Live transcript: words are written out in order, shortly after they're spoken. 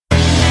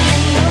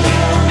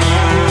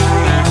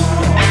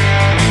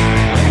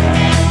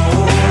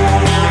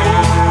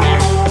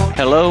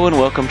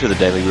welcome to the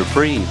Daily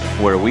Reprieve,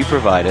 where we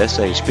provide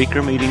essay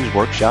speaker meetings,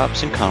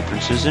 workshops, and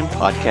conferences in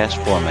podcast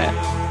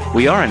format.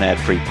 We are an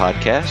ad-free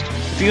podcast.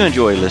 If you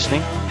enjoy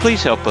listening,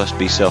 please help us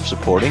be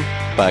self-supporting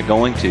by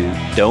going to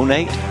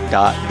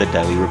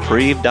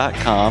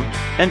donate.thedailyreprieve.com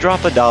and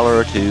drop $1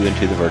 or $2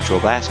 into the virtual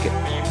basket.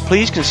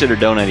 Please consider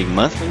donating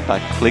monthly by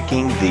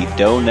clicking the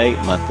Donate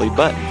Monthly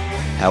button.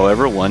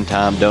 However,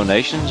 one-time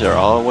donations are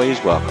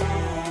always welcome.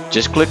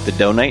 Just click the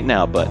Donate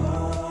Now button.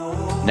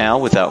 Now,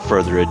 without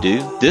further ado,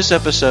 this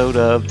episode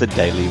of the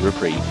Daily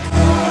Reprieve.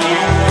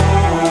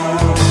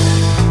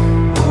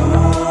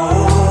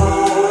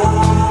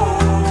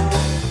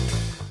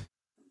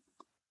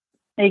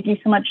 Thank you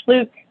so much,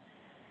 Luke,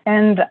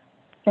 and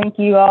thank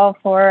you all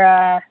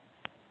for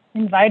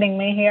inviting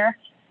me here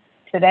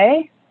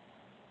today.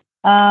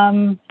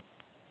 I'm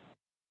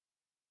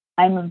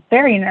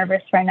very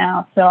nervous right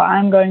now, so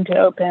I'm going to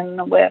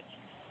open with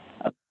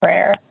a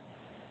prayer.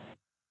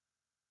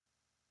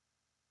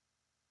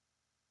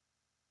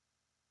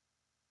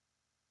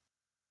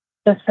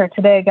 Just for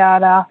today,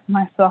 God, I offer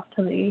myself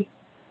to thee.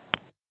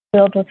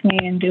 Build with me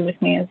and do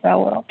with me as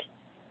thou wilt.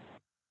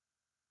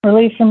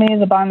 Release from me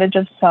the bondage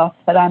of self,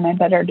 that I may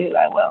better do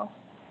thy will.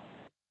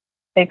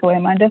 Take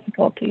away my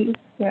difficulties,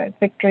 that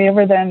victory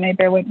over them may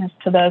bear witness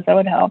to those that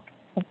would help,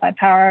 with thy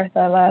power,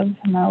 thy love,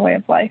 and thy way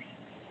of life.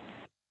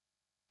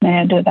 May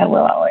I do thy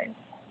will always.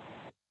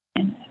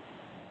 Amen.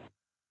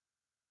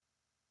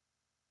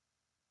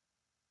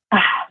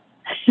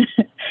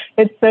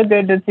 It's so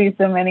good to see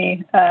so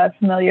many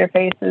familiar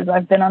faces.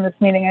 I've been on this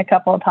meeting a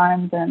couple of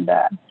times and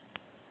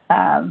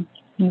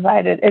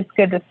invited. It's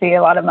good to see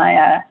a lot of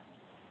my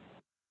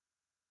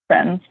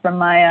friends from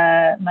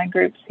my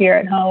groups here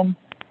at home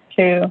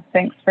too.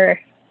 Thanks for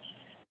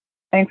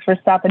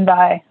stopping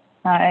by.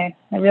 I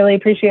really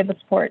appreciate the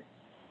support.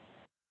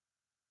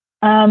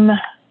 So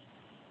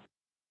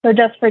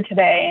just for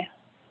today,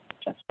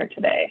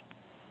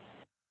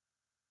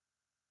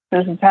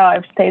 this is how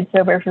I've stayed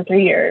sober for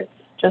 3 years.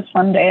 Just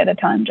one day at a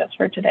time, just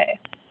for today.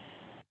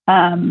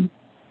 I'm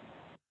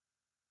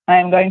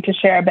going to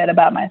share a bit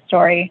about my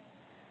story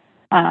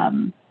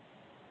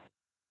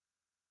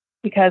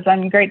because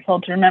I'm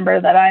grateful to remember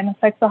that I'm a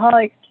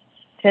sexaholic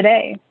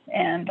today,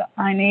 and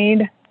I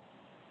need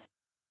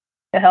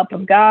the help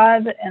of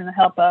God and the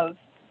help of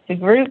the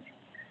group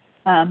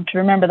to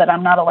remember that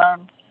I'm not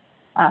alone,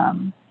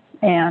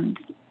 and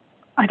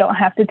I don't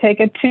have to take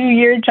a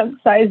 2-year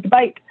chunk-sized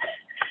bite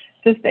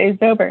to stay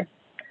sober.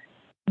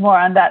 More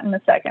on that in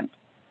a second.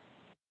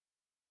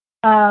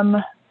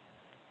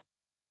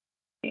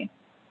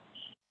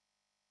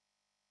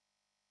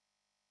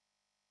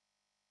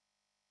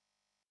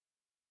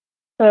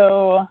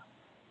 So,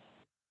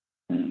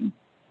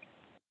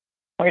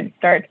 where to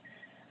start?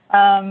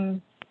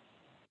 When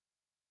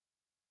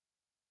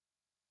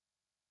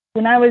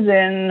I was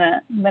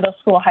in middle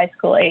school, high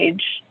school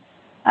age,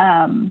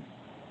 I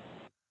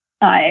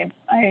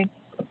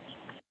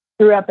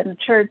grew up in a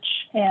church,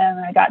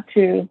 and I got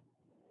to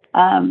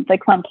they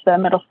clumped the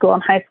middle school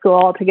and high school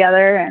all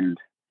together, and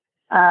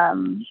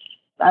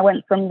I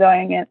went from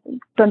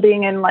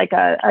being in like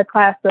a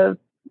class of,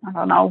 I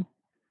don't know,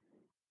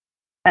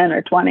 10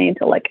 or 20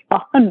 to like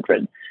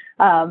 100,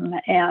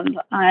 and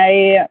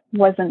I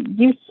wasn't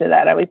used to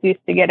that. I was used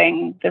to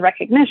getting the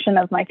recognition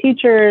of my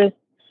teachers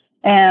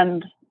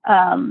and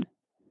not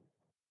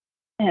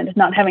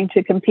having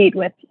to compete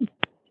with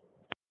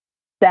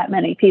that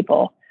many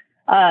people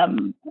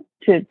to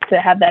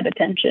have that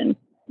attention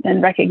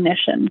and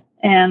recognition.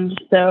 And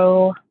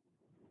so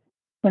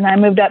when I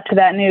moved up to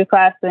that new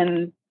class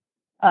in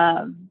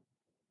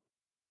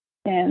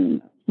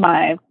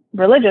my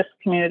religious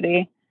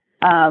community,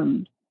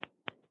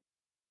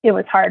 it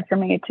was hard for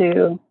me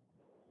to,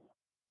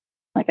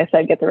 like I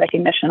said, get the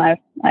recognition I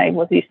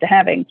was used to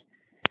having.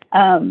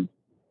 A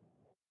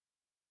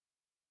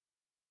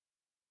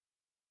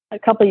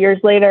couple years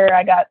later,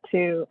 I got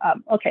to,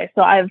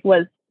 so I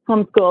was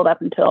homeschooled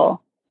up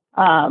until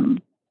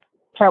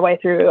partway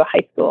through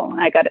high school, and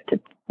I got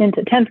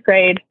into 10th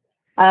grade.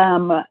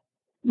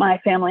 My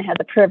family had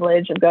the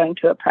privilege of going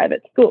to a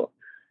private school,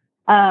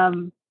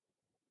 and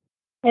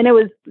it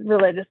was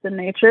religious in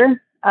nature,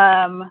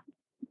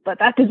 but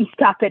that didn't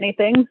stop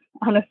anything,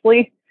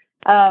 honestly.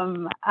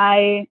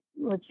 I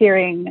was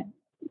hearing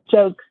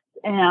jokes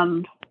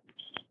and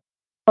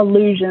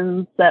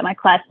allusions that my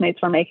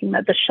classmates were making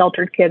that the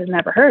sheltered kid had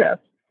never heard of.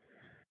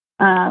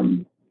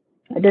 I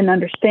didn't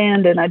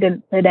understand, and I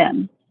didn't fit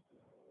in.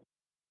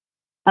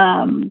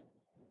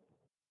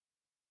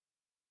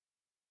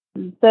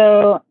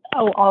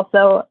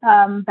 Also,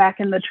 back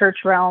in the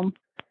church realm,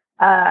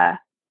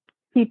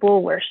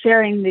 people were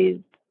sharing these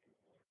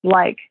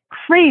like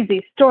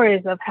crazy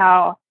stories of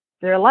how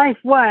their life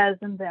was,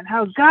 and then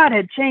how God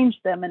had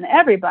changed them, and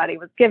everybody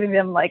was giving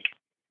them like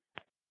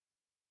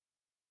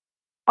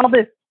all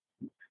this,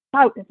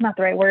 it's not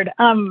the right word,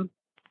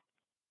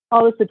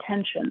 all this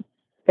attention,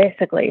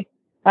 basically.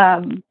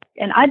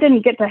 And I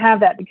didn't get to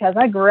have that because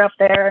I grew up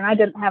there and I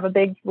didn't have a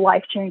big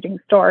life-changing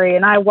story,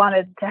 and I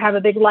wanted to have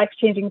a big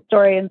life-changing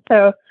story. And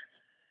so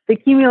the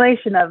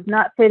accumulation of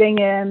not fitting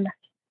in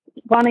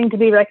wanting to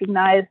be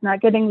recognized,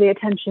 not getting the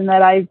attention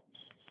that I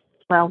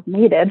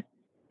needed,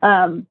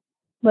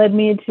 led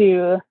me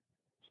to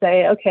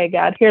say, okay,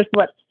 God, here's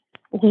what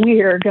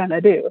we're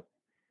gonna do.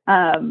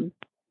 I'm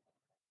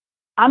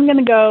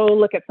gonna go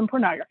look at some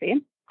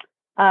pornography.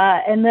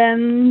 And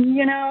then,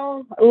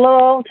 a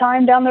little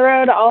time down the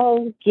road,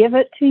 I'll give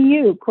it to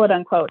you, quote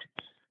unquote.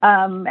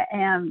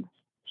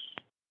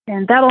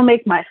 And that'll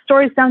make my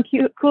story sound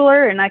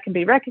cooler, and I can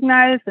be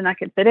recognized, and I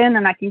can fit in,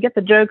 and I can get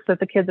the jokes that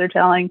the kids are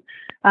telling,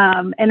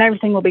 and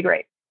everything will be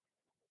great.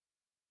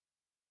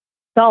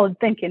 Solid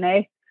thinking,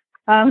 eh?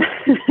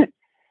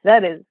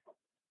 That is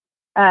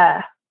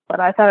what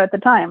I thought at the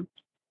time.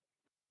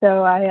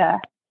 So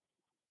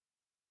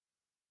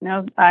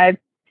I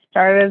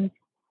started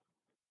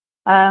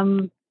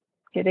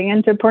getting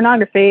into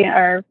pornography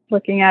or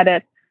looking at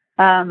it,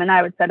 and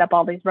I would set up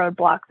all these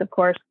roadblocks, of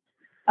course.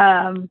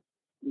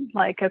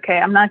 Like, okay,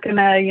 I'm not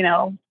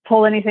gonna,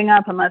 pull anything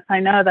up unless I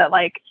know that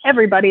like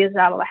everybody is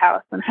out of the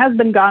house and has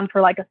been gone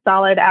for like a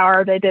solid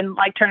hour. They didn't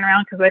like turn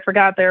around because they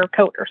forgot their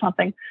coat or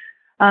something.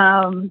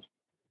 And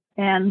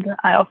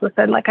I also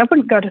said, like, I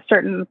wouldn't go to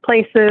certain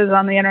places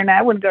on the internet.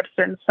 I wouldn't go to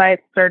certain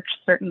sites, search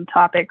certain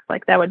topics.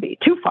 Like, that would be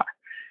too far.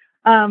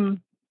 And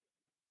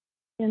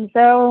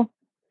so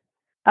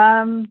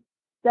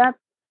that's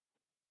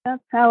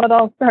how it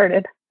all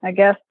started, I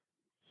guess.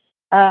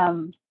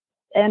 And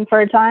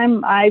for a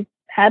time, I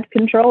had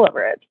control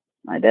over it.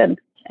 I did.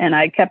 And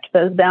I kept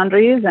those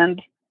boundaries,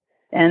 and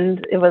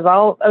it was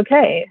all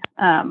okay.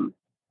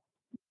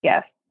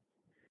 Yes.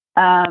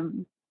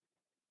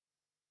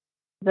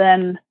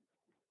 Then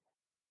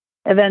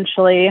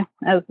eventually,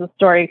 as the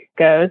story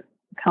goes,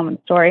 common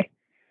story,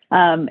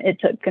 it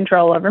took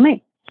control over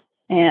me.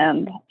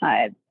 And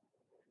I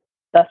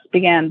thus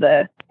began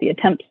the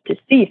attempts to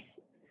cease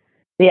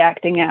the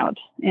acting out.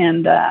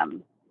 And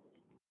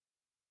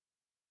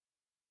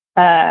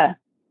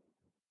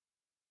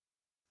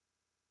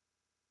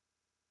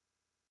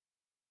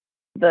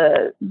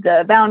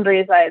the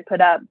boundaries I had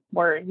put up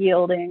were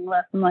yielding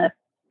less and less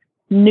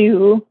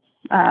new.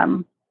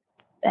 And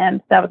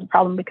that was a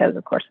problem because,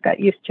 of course, I got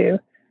used to,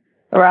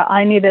 or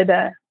I needed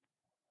a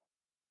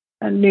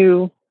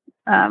new,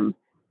 I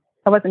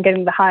wasn't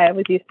getting the high I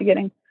was used to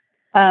getting.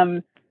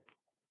 And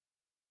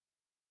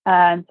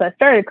so I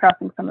started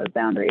crossing some of those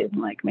boundaries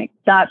and like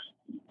not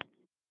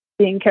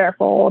being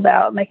careful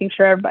about making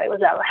sure everybody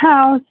was out of the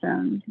house,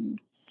 and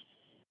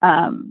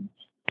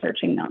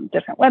searching on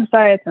different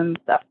websites and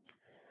stuff.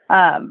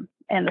 And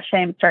the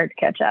shame started to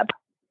catch up.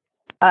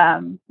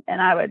 And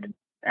I would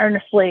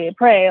earnestly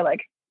pray,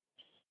 like,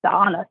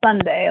 on a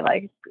Sunday,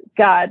 like,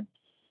 God,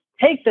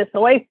 take this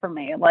away from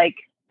me. Like,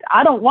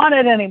 I don't want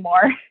it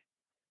anymore.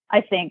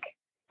 I think,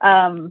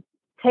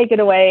 take it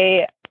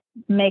away,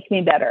 make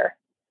me better.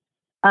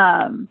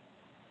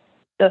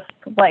 Just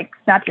like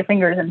snap your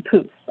fingers and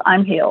poof,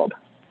 I'm healed.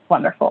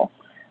 Wonderful.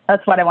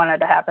 That's what I wanted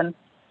to happen.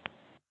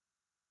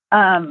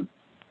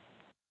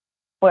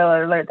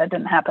 Spoiler alert, that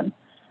didn't happen.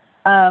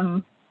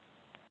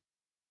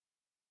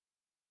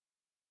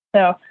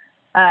 So,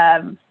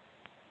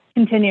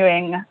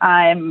 continuing,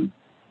 I'm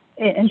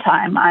in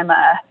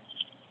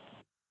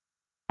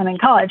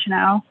college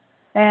now,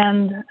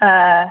 and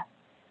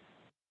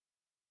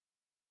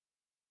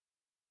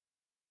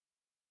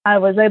I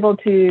was able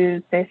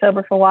to stay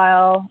sober for a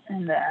while,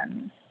 and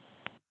then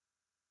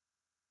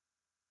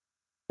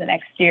the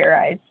next year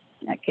I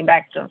came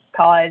back to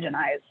college, and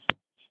I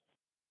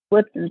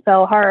slipped and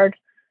fell hard,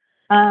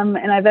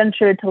 and I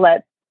ventured to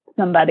let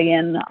somebody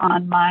in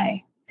on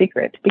my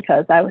secret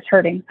because I was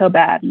hurting so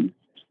bad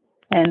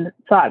and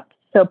thought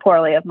so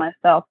poorly of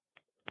myself.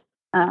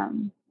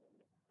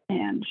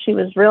 And she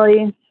was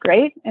really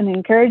great and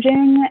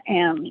encouraging,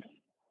 and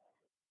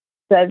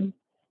said,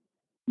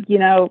 she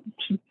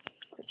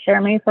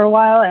share me for a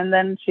while, and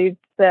then she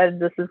said,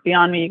 "This is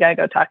beyond me. You gotta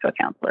go talk to a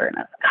counselor." And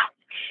I was like, oh,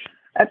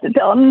 I have to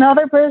tell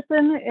another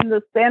person in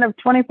the span of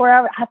 24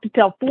 hours. I have to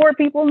tell 4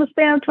 people in the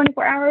span of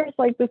 24 hours,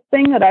 like this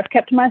thing that I've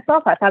kept to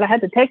myself. I thought I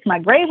had to take to my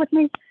grave with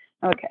me.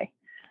 Okay.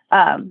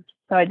 So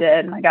I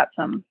did, and I got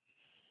some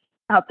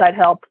outside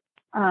help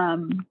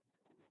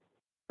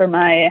for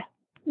my,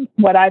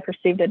 what I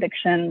perceived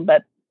addiction,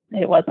 but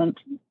it wasn't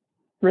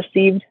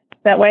received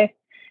that way.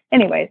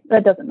 Anyways,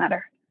 that doesn't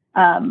matter.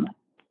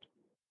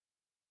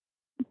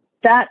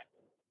 That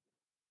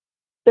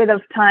bit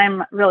of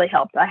time really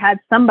helped. I had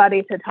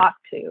somebody to talk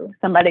to,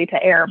 somebody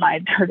to air my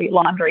dirty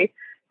laundry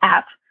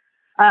at.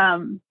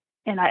 And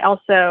I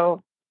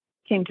also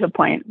came to a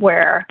point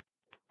where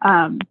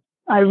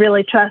I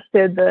really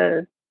trusted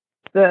the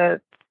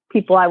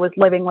people I was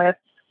living with,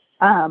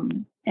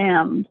 and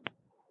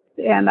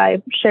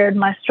I shared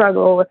my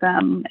struggle with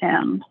them,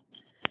 and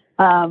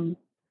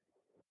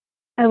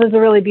it was a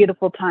really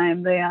beautiful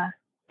time.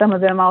 Some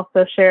of them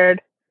also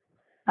shared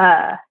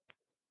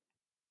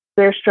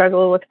their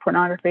struggle with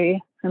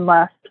pornography and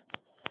lust,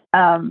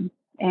 and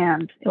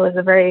it was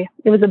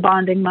a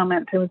bonding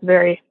moment. It was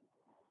very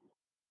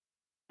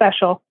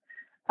special,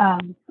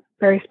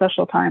 very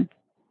special time.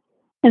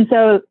 And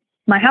so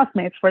my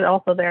housemates were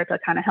also there to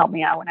kind of help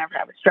me out whenever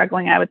I was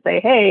struggling. I would say,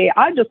 hey,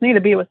 I just need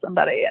to be with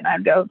somebody. And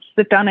I'd go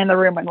sit down in the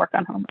room and work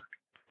on homework.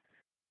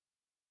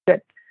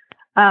 Good.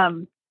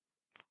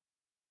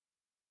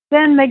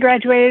 Then they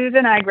graduated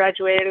and I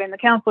graduated and the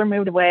counselor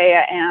moved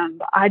away and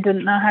I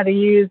didn't know how to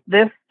use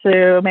this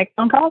to make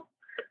phone calls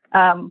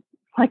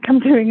like I'm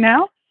doing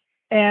now.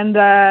 And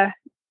I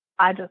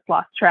just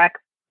lost track.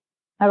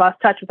 I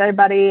lost touch with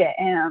everybody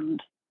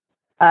and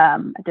I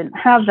didn't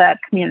have that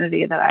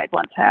community that I'd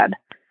once had.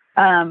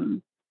 I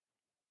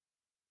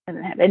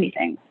didn't have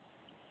anything.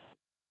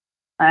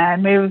 I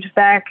moved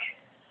back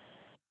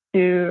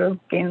to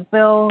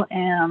Gainesville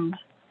and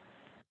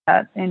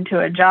got into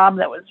a job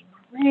that was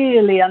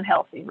really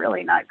unhealthy,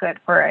 really not good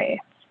for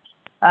a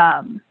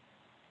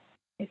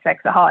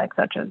sexaholic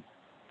such as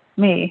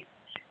me.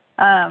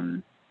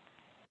 And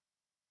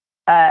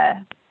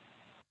I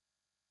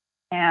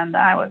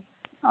was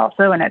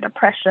also in a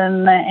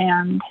depression,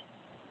 and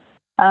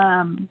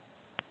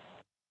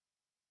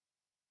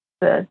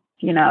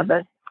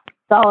the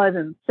solid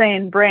and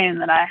sane brain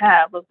that I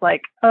have was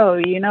like, oh,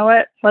 you know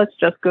what? Let's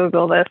just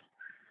Google this.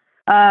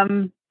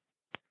 So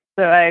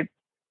I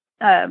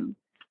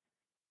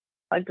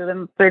plugged it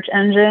in the search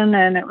engine,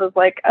 and it was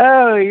like,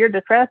 oh, you're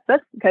depressed?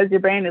 That's because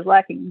your brain is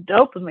lacking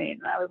dopamine.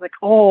 And I was like,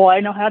 oh,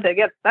 I know how to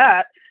get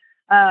that.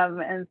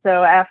 And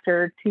so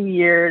after 2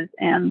 years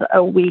and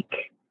a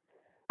week,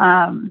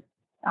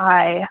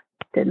 I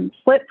didn't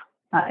slip.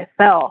 I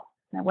fell.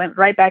 I went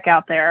right back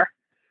out there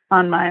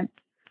on my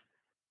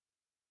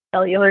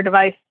cellular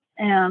device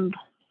and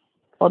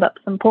pulled up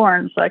some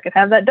porn so I could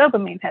have that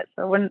dopamine hit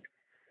so I wouldn't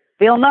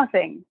feel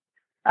nothing.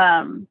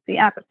 The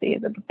apathy,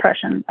 the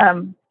depression.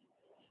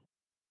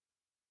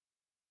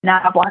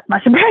 Now I've lost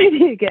my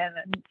sobriety again,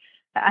 and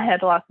I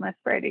had lost my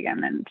sobriety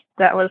again, and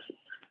I was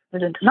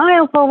in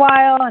denial for a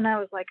while, and I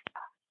was like,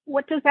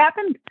 what just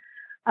happened?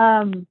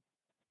 And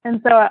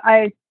so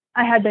I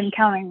had been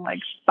counting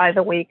like by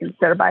the week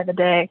instead of by the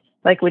day,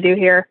 like we do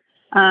here.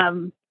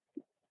 And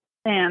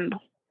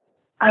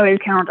I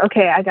would count,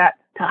 okay, I got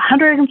to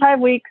 105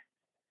 weeks,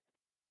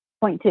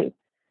 0.2,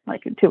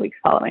 like in 2 weeks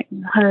following,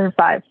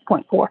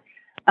 105.4.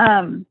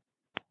 And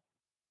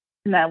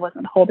that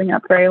wasn't holding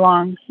up very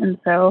long. And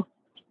so,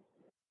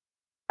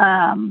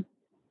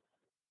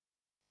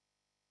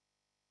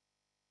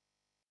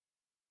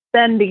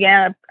 then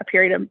began a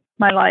period of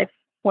my life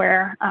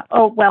where,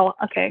 so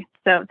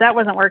that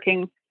wasn't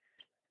working.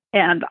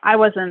 And I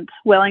wasn't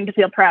willing to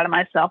feel proud of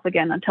myself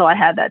again until I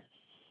had that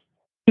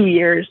 2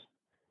 years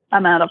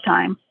amount of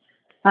time.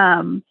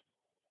 And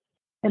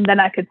then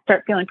I could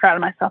start feeling proud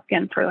of myself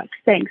again for like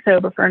staying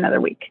sober for another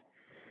week.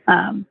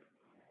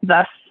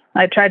 Thus,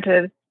 I tried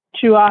to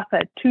chew off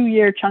a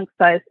 2-year chunk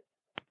size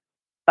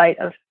bite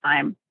of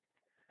time.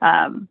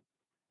 And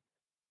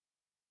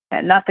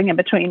nothing in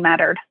between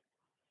mattered.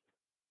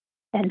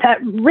 And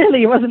that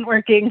really wasn't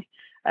working.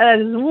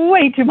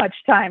 Way too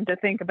much time to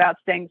think about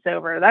staying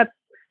sober. That's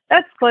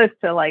close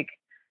to like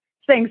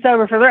staying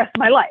sober for the rest of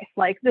my life.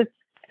 Like this,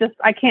 just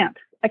I can't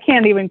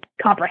even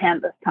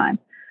comprehend this time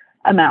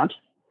amount.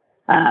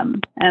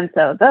 And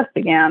so thus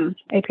began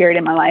a period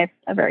in my life,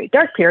 a very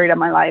dark period of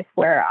my life,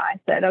 where I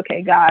said,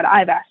 okay, God,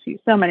 I've asked you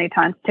so many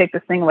times to take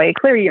this thing away.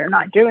 Clearly you're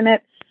not doing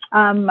it.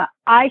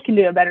 I can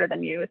do it better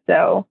than you.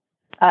 So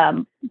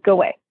go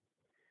away.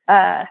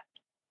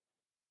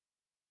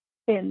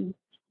 In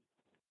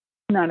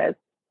not as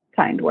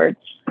kind words.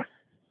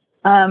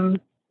 And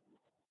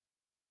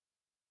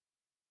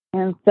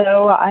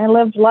so I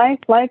lived life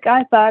like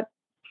I thought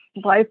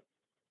life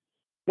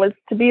was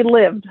to be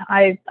lived.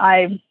 I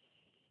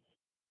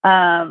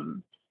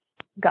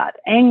got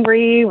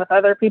angry with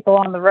other people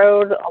on the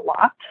road a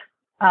lot.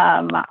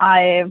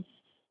 I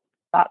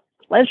got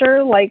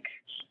pleasure like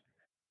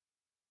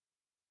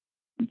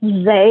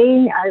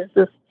they, as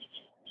this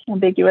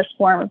ambiguous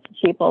form of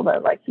people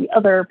that like the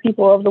other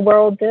people of the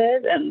world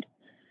did. And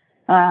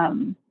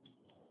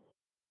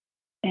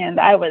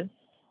I was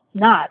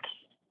not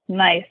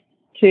nice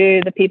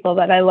to the people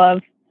that I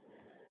love.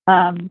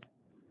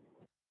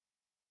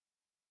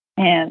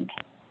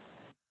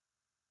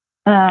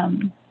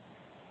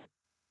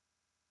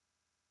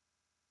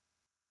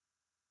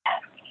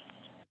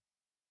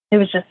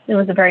 It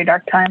was a very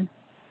dark time.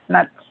 And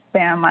that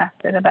span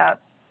lasted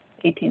about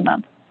 18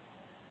 months.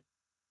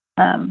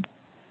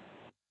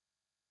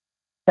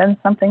 Then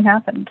something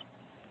happened.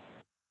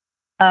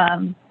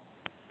 It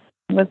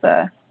was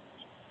a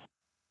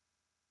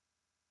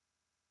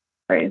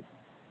phrase.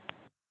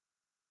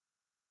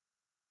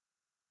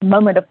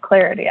 Moment of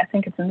clarity. I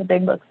think it's in the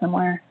big book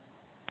somewhere.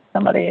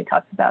 Somebody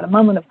talks about a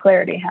moment of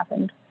clarity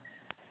happened.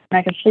 And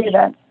I could see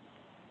that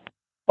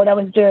what I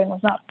was doing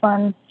was not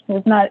fun. It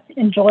was not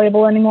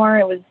enjoyable anymore.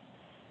 It was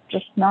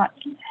just not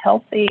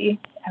healthy.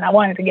 And I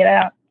wanted to get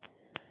out.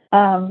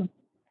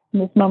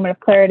 This moment of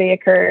clarity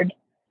occurred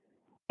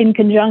in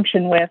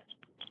conjunction with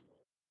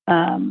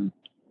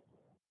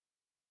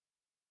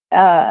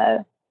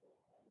a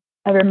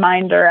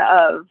reminder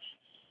of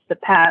the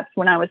past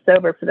when I was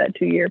sober for that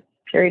 2-year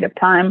period of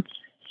time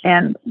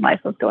and life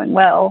was going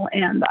well.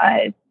 And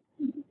I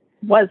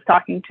was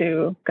talking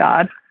to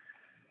God,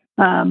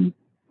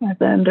 as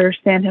I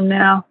understand him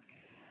now.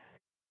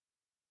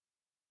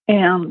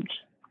 And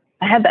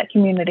I had that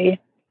community,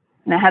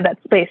 and I had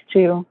that space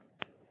to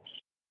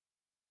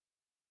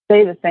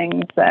say the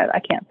things that I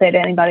can't say to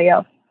anybody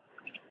else.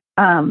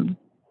 And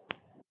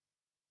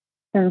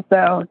so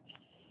the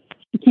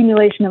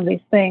accumulation of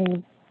these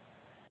things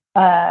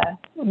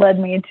led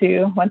me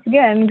to, once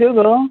again,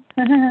 Google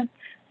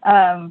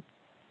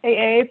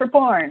AA for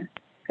porn,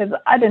 because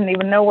I didn't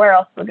even know where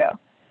else to go.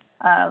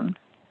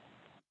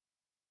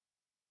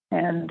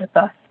 And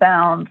thus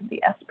found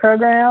the S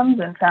programs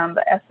and found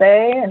the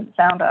SA and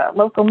found a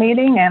local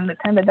meeting and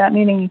attended that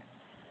meeting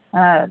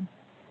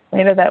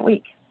later that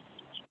week.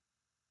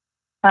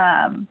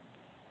 And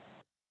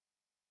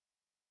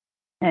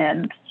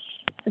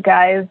the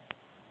guys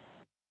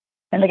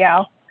and the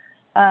gal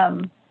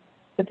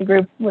with the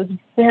group was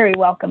very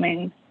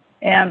welcoming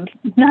and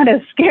not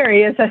as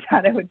scary as I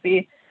thought it would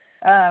be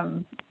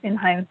in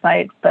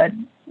hindsight. But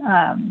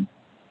I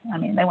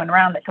mean, they went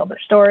around, they told their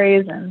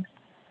stories, and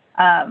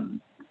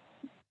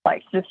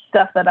like just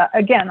stuff that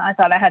I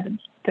thought I had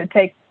to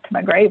take to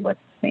my grave with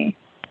me.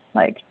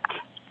 Like,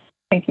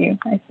 thank you.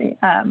 I see.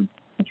 Thank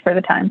you for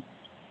the time.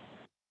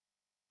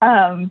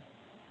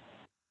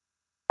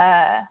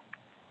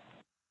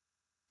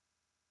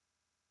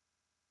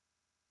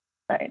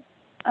 Right.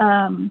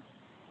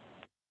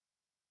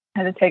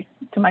 Had to take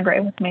to my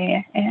grave with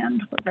me,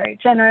 and were very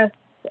generous.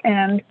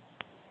 And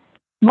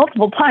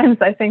multiple times,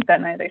 I think that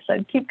night they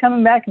said, "Keep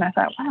coming back," and I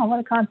thought, "Wow, what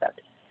a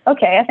concept."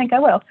 Okay, I think I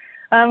will.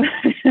 And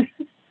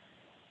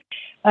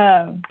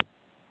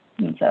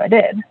so I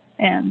did,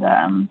 and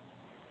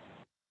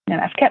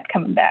I've kept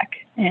coming back,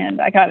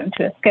 and I got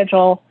into a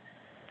schedule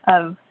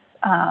of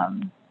how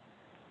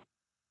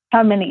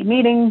many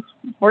meetings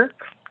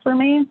work for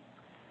me.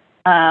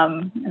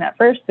 And at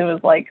first it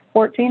was like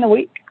 14 a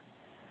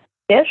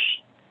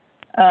week-ish.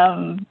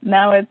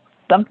 Now it's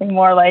something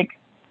more like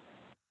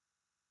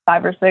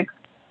 5 or 6,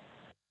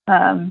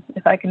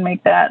 if I can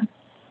make that.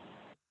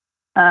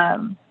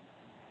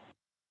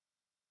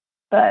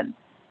 But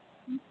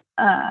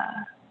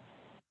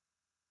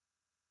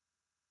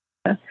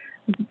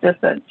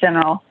just a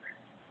general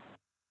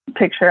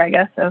picture, I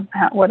guess, of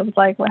what it was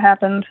like, what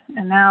happened,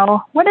 and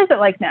now, what is it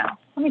like now?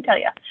 Let me tell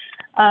you.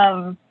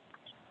 I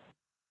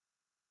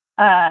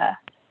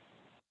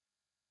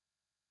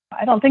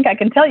don't think I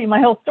can tell you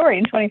my whole story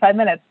in 25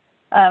 minutes.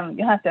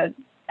 You'll have to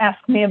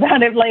ask me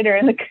about it later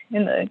in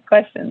the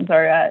questions,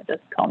 or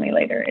just call me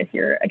later if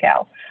you're a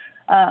gal.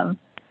 How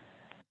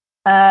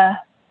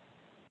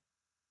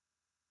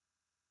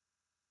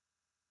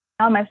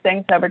am I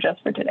staying sober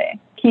just for today?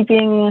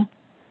 Keeping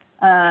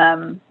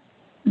the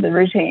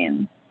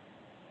routine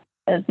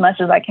as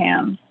much as I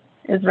can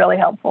is really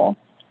helpful.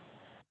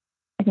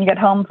 I can get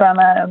home from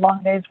a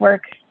long day's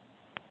work,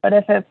 but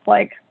if it's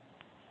like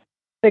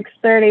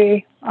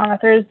 6:30 on a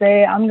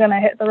Thursday, I'm going to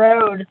hit the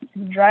road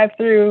and drive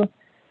through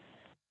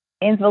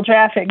Gainesville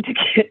traffic to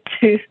get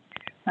to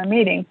my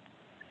meeting.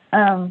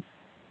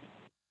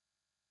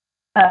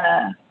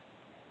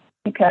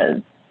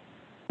 Because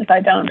if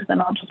I don't,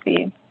 then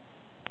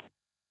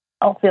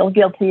I'll feel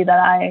guilty that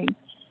I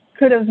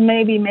could have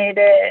maybe made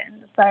it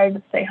and decided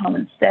to stay home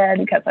instead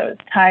because I was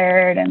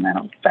tired, and then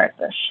I'll start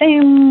the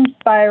shame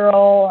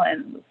spiral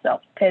and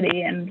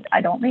self-pity, and I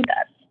don't need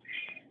that.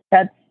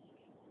 That's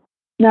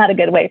not a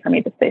good way for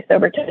me to stay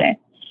sober today.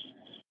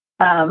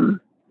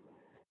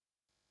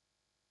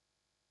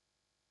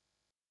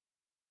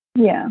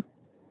 Yeah.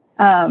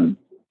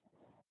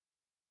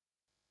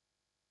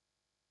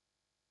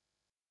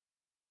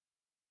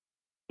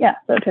 Yeah,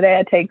 so today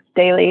I take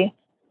daily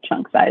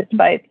chunk-sized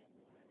bites.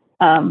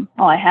 All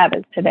I have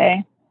is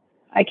today.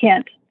 I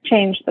can't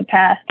change the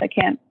past. I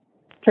can't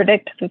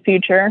predict the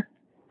future.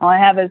 All I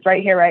have is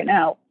right here, right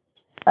now.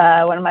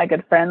 One of my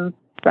good friends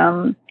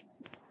from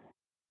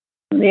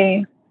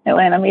the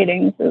Atlanta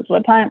meetings is,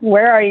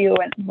 where are you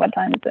and what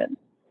time is it?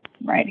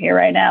 Right here,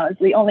 right now is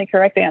the only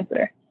correct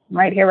answer.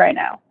 Right here, right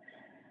now.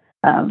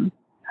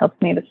 Helps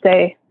me to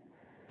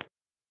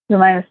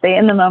remind me to stay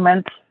in the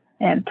moment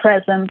and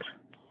present.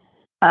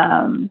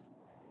 And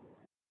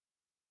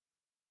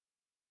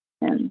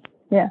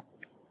yeah.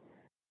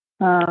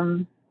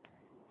 A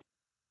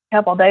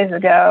couple of days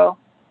ago,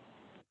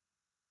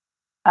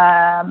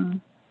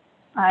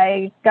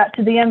 I got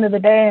to the end of the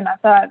day and I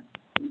thought,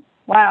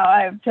 wow,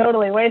 I've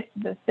totally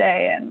wasted this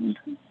day. And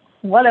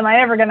what am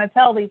I ever going to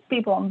tell these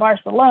people in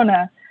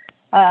Barcelona?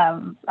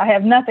 I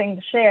have nothing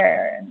to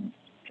share, and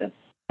just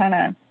kind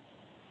of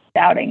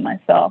doubting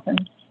myself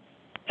and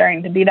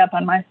starting to beat up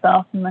on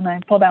myself. And then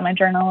I pulled out my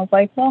journal. I was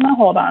like, well, now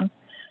hold on.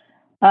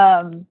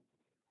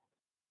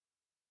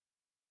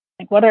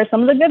 Like, what are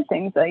some of the good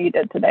things that you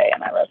did today?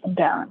 And I wrote them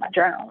down in my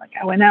journal. Like,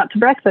 I went out to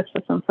breakfast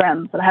with some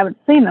friends that I haven't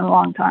seen in a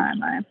long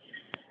time.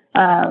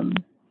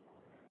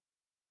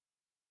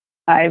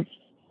 I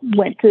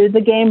went to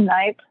the game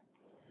night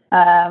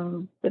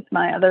with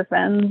my other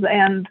friends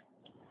and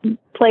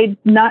played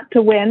not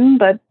to win,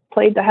 but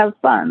played to have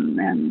fun,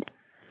 and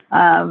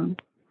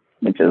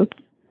which is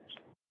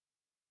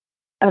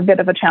a bit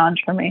of a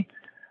challenge for me.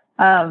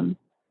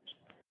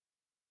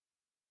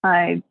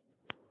 I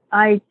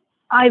I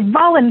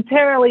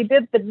voluntarily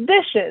did the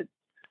dishes,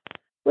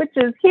 which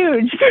is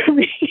huge for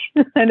me.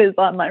 That is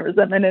on my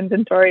resentment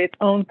inventory, its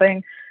own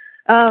thing.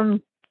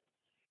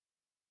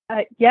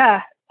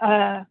 Yeah.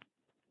 And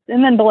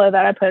then below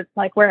that, I put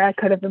like where I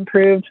could have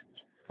improved.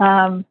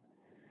 And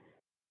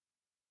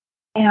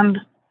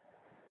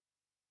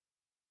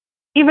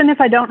even if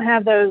I don't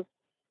have those,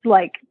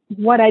 like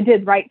what I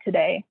did right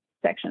today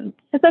sections,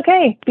 it's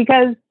okay,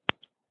 because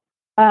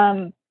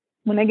when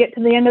I get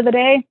to the end of the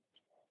day,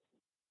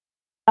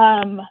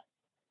 I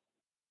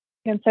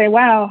can say,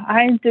 wow,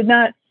 I did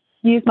not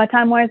use my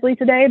time wisely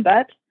today,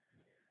 but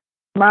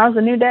tomorrow's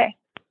a new day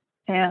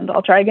and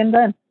I'll try again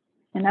then.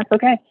 And that's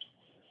okay.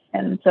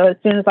 And so as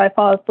soon as I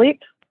fall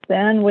asleep,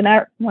 then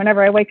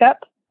whenever I wake up,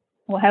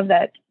 we'll have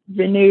that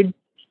renewed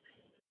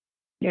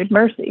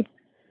mercy.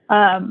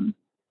 And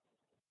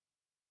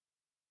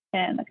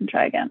I can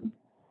try again.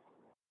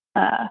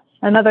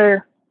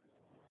 Another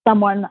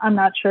someone, I'm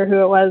not sure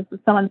who it was, but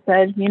someone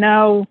said,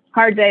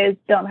 hard days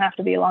don't have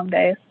to be long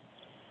days.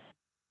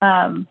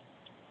 So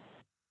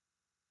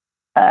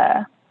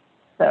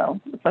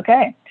it's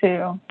okay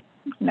to,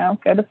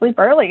 go to sleep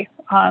early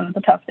on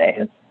the tough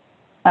days.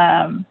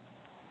 Don't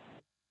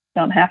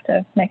have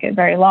to make it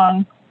very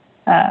long,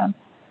 and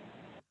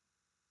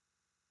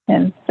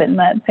sit in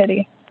that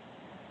pity.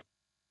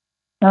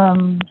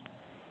 What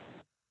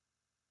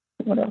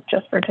else?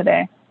 Just for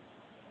today,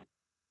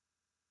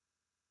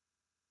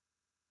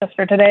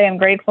 I'm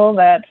grateful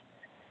that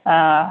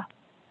I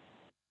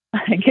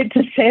get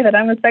to say that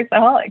I'm a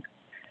sexaholic,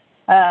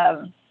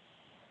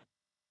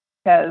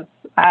 because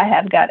I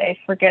have got a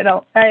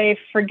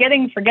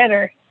forgetting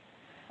forgetter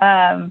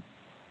up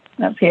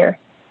here,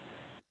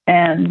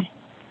 and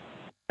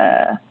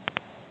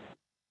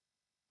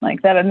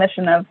like that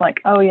admission of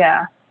like, oh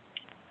yeah,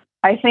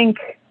 I think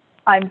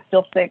I'm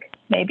still sick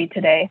maybe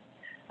today.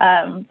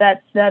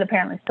 That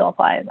apparently still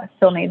applies. I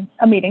still need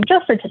a meeting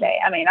just for today.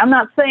 I mean, I'm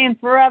not saying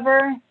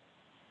forever.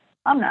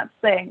 I'm not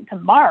saying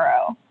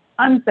tomorrow.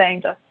 I'm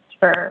saying just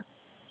for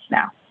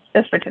now,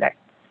 just for today.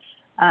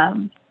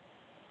 And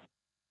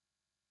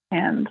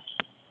a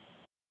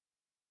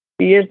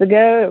few years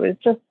ago, it was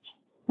just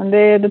one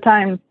day at a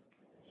time.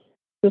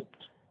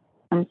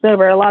 I'm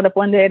sober a lot of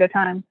one day at a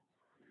time.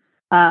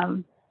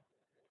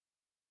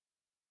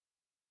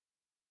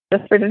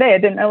 Just for today, I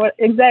didn't know what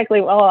exactly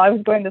I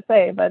was going to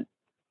say, but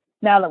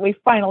now that we've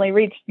finally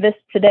reached this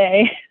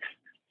today,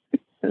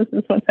 this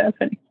is what's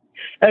happening.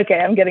 Okay,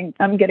 I'm getting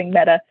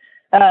meta.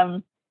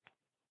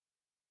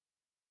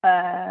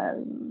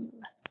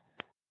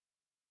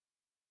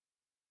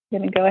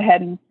 Gonna go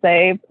ahead and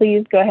say,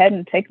 please go ahead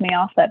and take me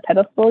off that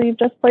pedestal you've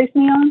just placed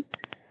me on,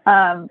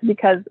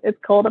 because it's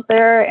cold up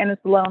there and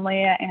it's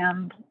lonely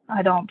and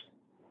I don't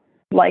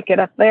like it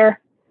up there.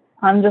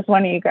 I'm just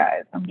one of you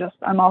guys.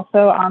 I'm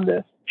also on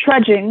this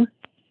trudging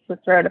this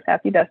road of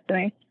happy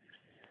destiny.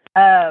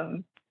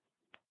 I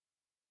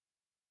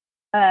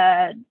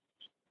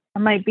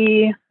might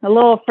be a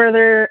little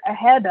further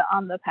ahead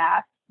on the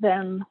path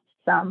than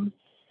some,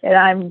 and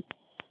I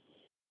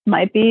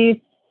might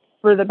be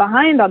further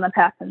behind on the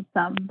path than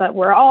some, but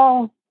we're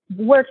all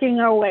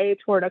working our way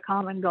toward a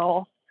common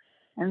goal,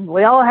 and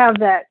we all have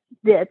that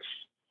ditch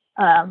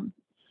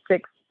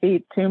 6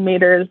 feet 2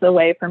 meters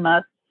away from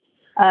us,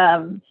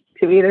 to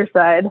either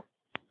side,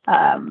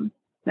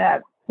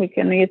 that we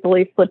can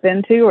easily slip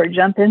into or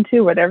jump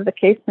into, whatever the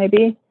case may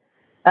be.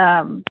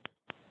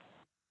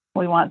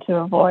 We want to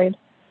avoid.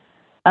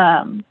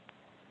 I'm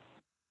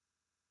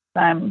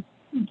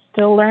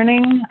still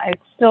learning. I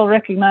still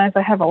recognize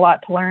I have a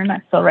lot to learn. I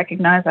still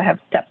recognize I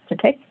have steps to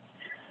take.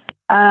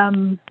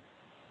 And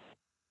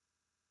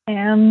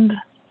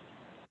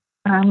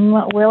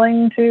I'm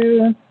willing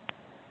to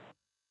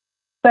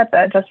accept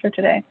that just for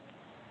today.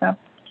 So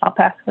I'll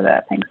pass for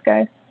that. Thanks,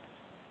 guys.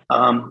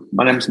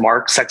 My name's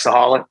Mark,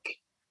 sexaholic.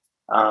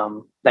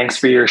 Thanks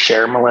for your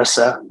share,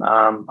 Melissa.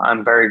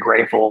 I'm very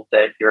grateful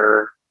that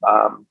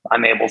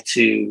I'm able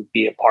to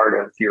be a part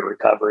of your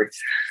recovery.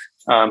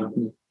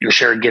 Your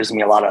share gives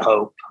me a lot of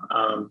hope.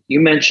 You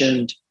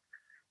mentioned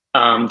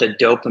the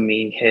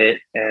dopamine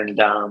hit and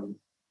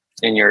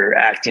your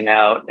acting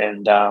out.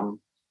 And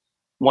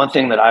one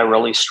thing that I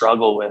really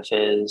struggle with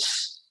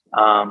is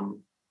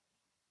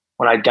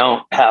when I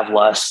don't have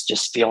lust,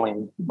 just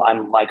feeling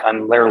I'm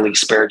literally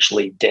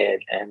spiritually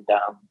dead. And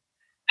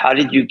how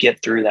did you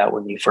get through that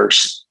when you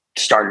first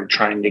started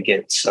trying to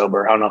get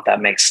sober? I don't know if that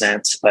makes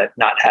sense, but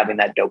not having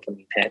that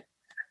dopamine hit.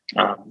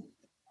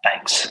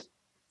 Thanks.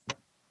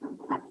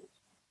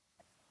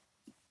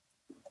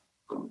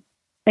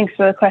 Thanks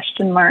for the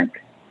question, Mark.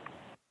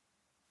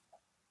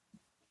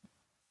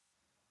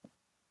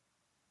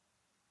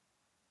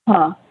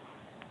 Huh.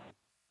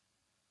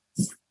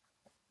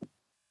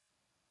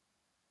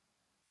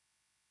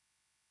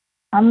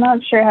 I'm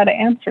not sure how to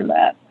answer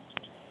that.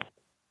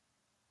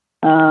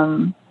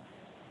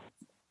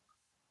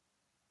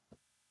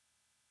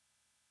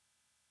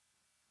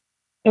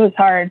 It was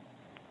hard,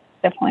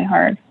 definitely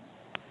hard.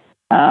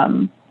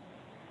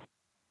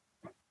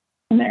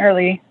 in the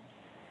early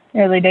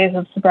days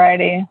of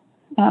sobriety.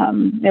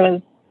 It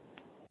was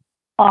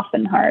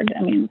often hard.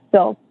 I mean,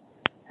 still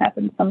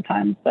happens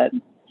sometimes, but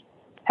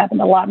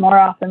happened a lot more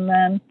often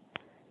then.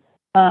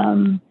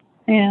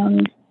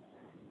 And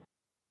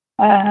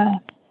I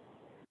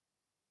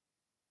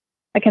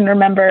can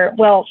remember,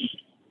 well,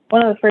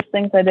 one of the first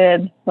things I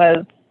did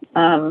was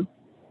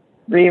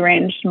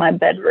rearranged my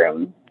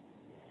bedroom,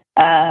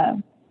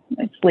 my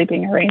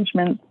sleeping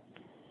arrangements,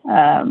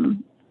 so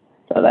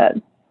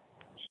that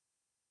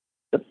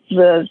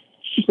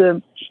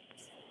the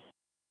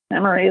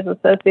memories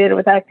associated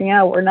with acting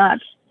out were not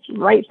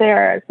right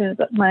there as soon as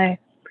my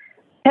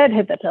head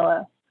hit the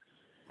pillow.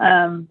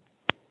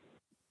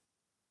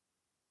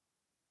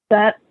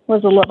 That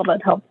was a little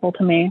bit helpful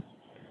to me.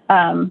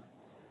 I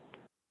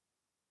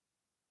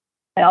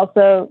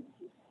also,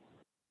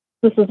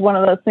 this is one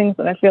of those things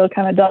that I feel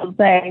kind of dumb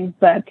saying,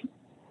 but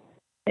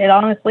it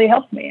honestly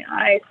helped me.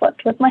 I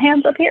slept with my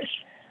hands up here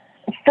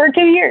for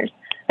 2 years.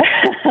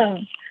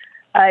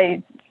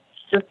 I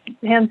just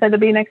hands had to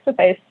be next to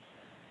face.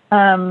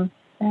 And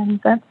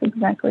that's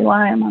exactly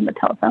why I'm on the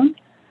telephone.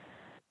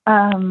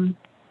 I'll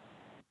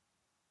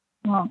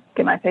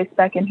get my face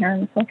back in here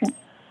in a second.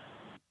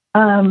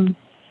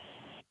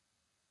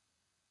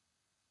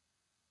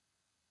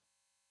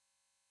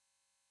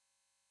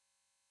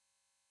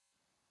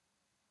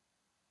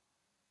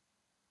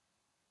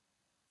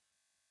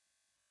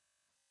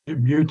 You're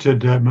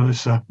muted,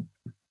 Melissa.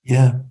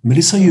 Yeah,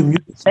 Melissa, you're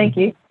muted. Thank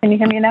you. Can you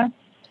hear me now?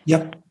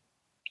 Yep.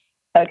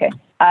 Okay.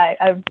 I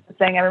was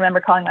saying I remember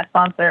calling my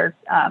sponsor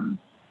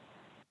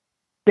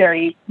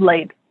very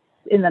late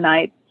in the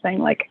night, saying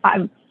like,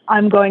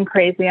 I'm going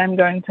crazy. I'm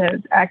going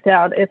to act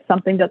out if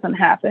something doesn't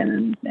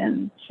happen.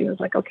 And she was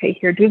like, okay,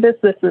 here, do this,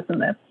 this, this,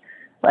 and this.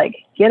 Like,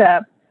 get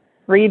up,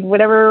 read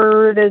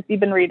whatever it is you've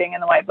been reading in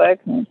the white book.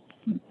 And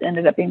it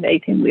ended up being the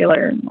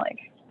 18-wheeler, and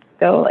like,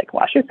 go like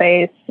wash your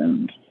face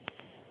and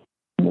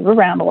move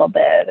around a little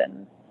bit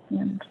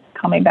and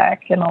call me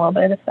back in a little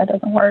bit if that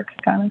doesn't work,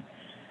 kind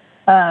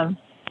of.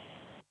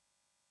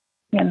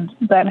 And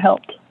that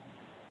helped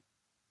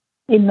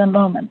in the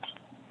moment.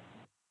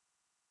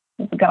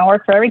 Is it going to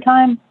work for every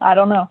time? I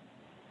don't know.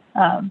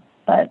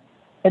 But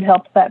it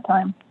helped that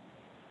time.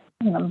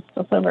 And I'm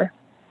still sober.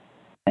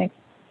 Thanks.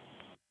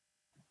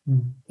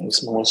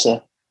 Thanks,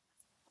 Melissa.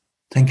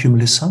 Thank you,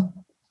 Melissa.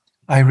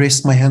 I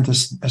raised my hand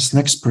as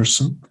next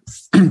person.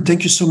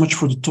 Thank you so much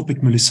for the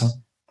topic, Melissa.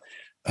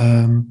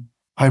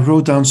 I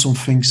wrote down some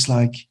things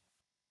like,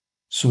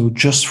 so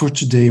just for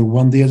today,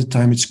 one day at a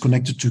time, it's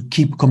connected to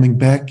keep coming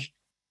back,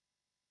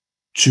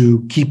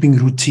 to keeping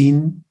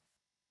routine.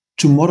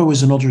 Tomorrow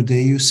is another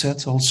day, you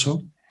said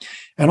also.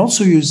 And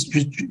also you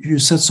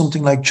said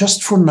something like,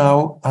 just for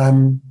now,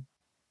 I'm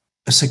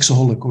a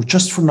sexaholic, or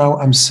just for now,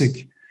 I'm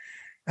sick.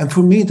 And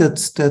for me,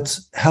 that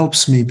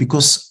helps me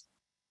because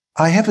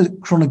I have a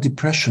chronic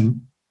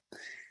depression,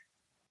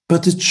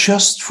 but it's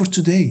just for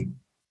today.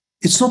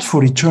 It's not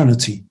for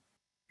eternity.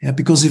 Yeah,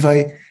 because if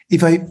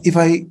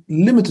I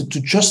limit it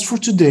to just for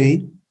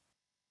today,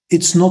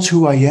 it's not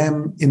who I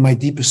am in my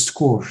deepest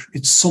core.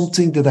 It's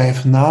something that I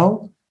have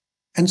now,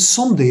 and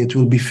someday it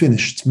will be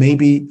finished,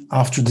 maybe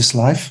after this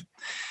life,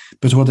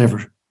 but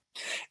whatever.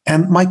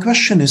 And my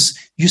question is,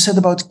 you said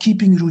about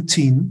keeping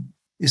routine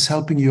is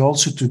helping you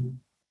also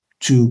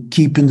to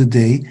keep in the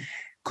day.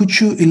 Could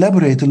you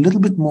elaborate a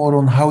little bit more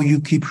on how you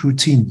keep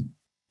routine?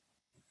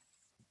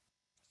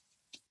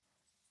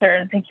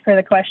 Sure. Thank you for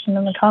the question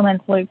in the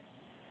comments, Luke.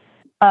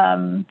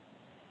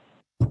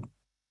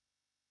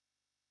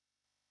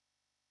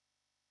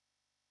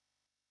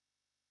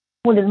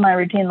 What does my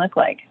routine look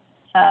like?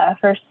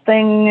 First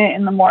thing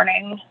in the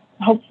morning,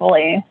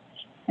 hopefully,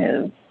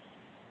 is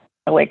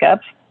I wake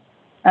up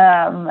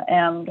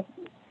and,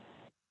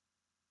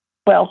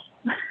 well,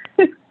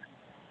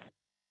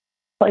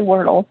 play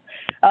Wordle.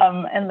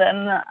 And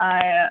then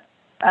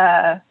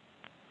I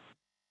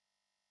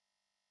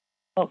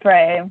will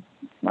pray,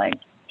 like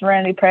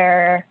serenity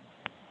prayer,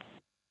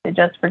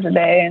 just for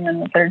today, and then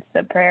the third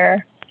step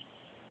prayer.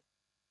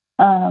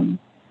 And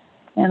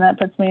that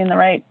puts me in the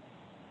right,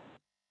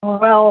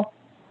 well,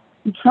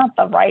 it's not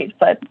the right,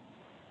 but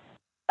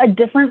a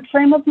different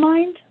frame of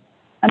mind.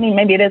 I mean,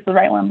 maybe it is the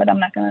right one, but I'm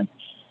not going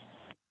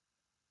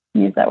to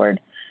use that word.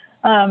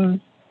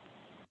 Kind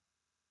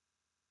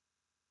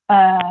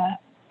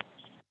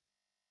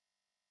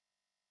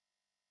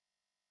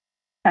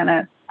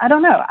of, I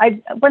don't know.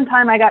 One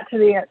time I got to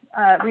the,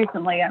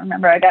 recently, I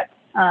remember I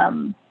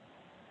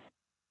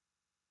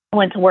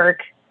went to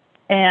work,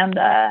 and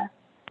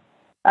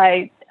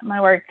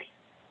my work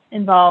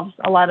involves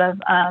a lot of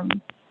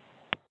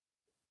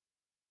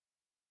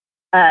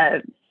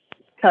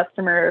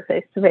customer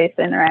face-to-face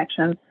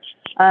interactions,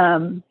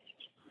 and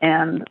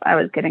I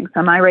was getting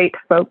some irate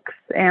folks,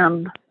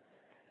 and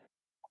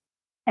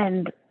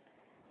I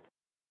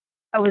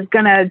was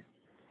gonna,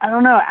 I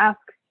don't know, ask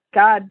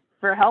God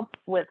for help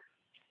with,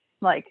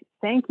 like,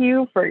 thank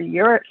you for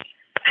your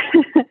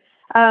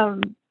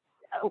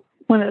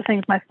one of the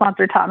things my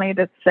sponsor taught me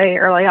to say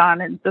early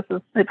on, and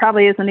it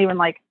probably isn't even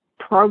like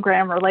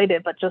program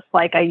related, but just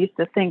like I used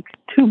to think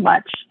too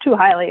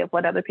highly of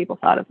what other people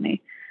thought of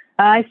me.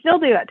 I still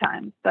do at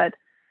times, but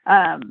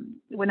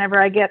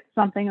whenever I get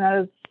something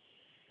that is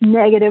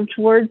negative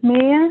towards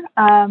me,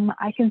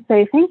 I can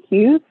say thank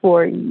you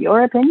for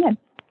your opinion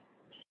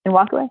and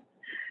walk away.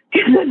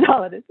 That's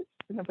all it is. It's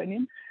an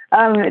opinion.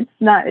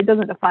 It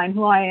doesn't define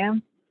who I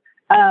am.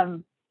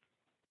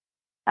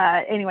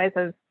 Anyways,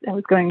 I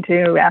was going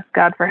to ask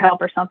God for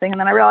help or something, and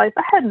then I realized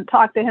I hadn't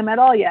talked to him at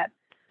all yet.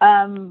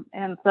 And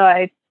so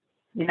I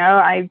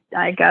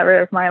got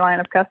rid of my line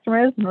of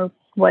customers and was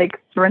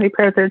like serenity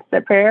prayer, third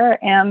step prayer.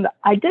 And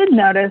I did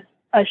notice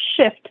a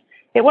shift.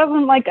 It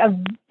wasn't like a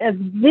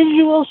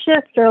visual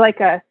shift or like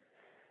a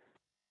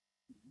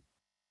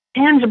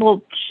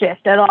tangible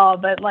shift at all,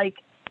 but like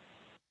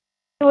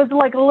it was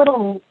like a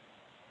little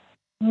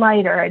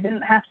lighter. I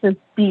didn't have to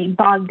be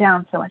bogged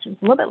down so much. It was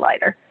a little bit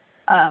lighter,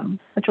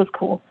 which was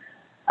cool.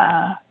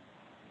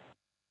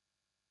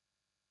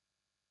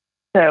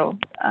 So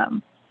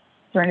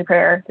serenity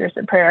prayer, there's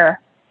a prayer,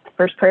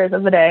 first prayers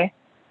of the day,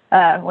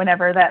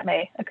 whenever that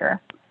may occur.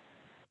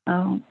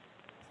 What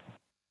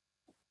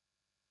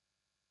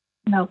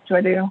else do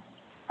I do?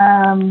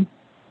 I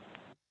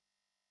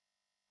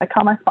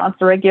call my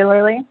sponsor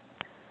regularly.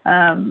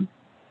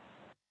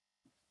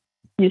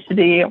 Used to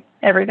be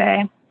every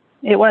day.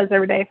 It was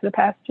every day for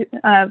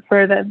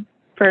the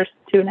first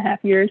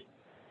 2.5 years.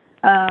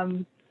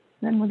 Then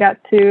we got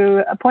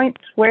to a point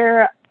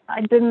where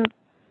I didn't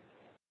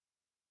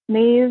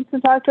need to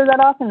talk to her that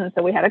often, and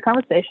so we had a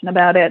conversation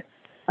about it,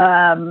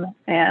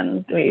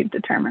 and we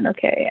determined,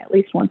 okay, at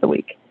least once a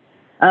week.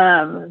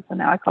 So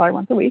now I call her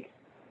once a week,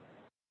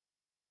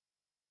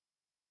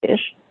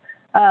 ish,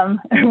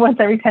 once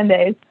every 10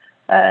 days,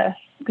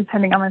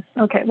 depending on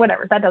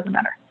whatever, that doesn't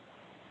matter.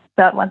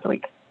 About once a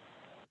week.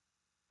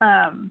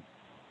 And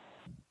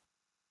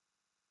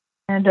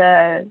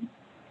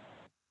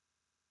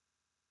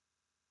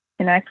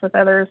connect with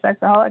other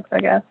sexaholics, I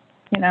guess,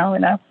 in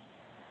a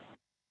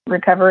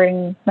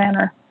recovering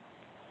manner.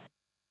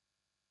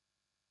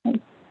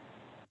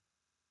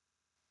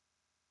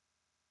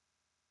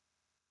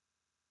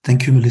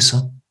 Thank you,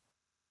 Melissa.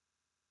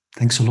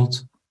 Thanks a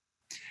lot.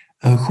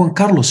 Juan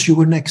Carlos, you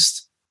were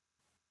next.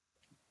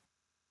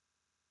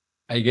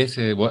 I guess,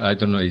 I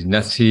don't know, it's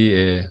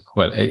Nazi.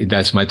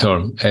 That's my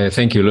turn.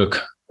 Thank you,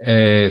 Luke.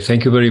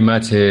 Thank you very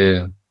much,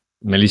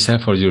 Melissa,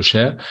 for your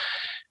share.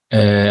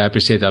 I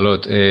appreciate a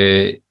lot.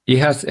 It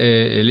has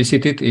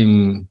elicited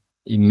in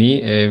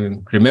me a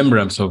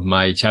remembrance of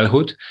my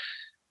childhood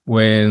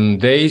when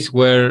days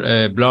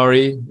were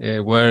blurry,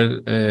 were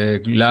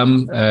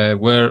glam,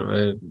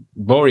 were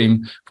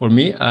boring for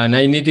me, and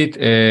I needed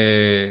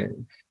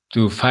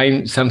to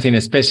find something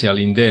special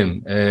in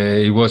them.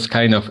 It was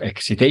kind of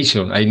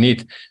excitation. I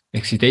need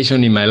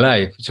excitation in my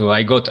life. So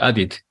I got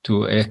added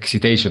to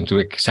excitation, to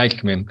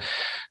excitement.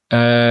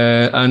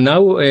 And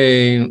now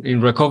in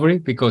recovery,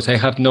 because I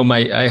have my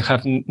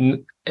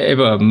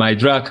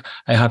drug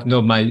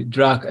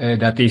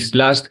that is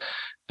last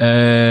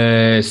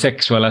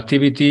sexual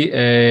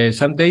activity.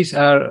 Some days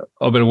are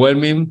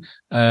overwhelming.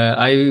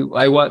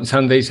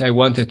 Some days I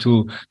wanted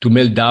to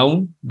melt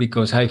down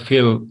because I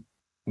feel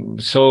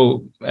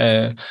so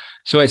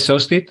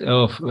exhausted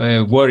of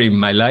worry in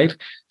my life.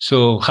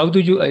 So how do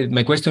you,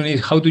 my question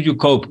is, how do you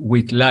cope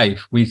with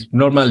life, with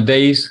normal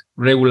days,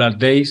 regular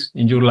days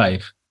in your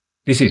life?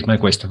 This is my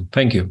question.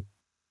 Thank you.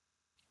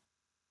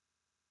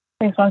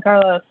 Thanks, Juan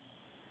Carlos.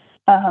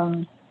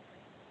 How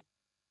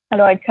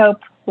do I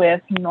cope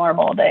with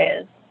normal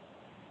days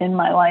in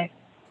my life?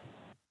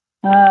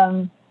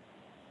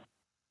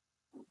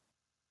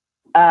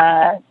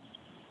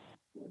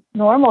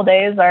 Normal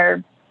days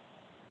are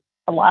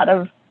a lot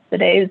of the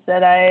days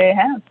that I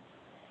have.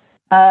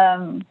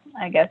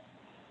 I guess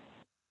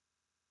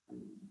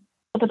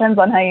it depends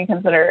on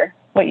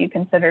what you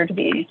consider to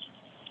be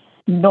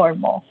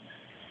normal.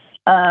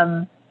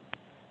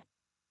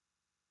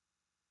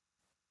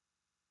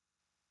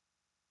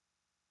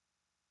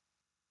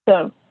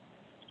 So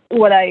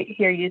what I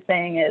hear you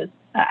saying is,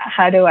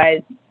 how do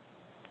I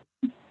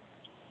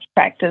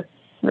practice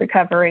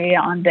recovery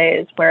on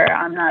days where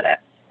I'm not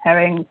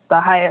having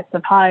the highest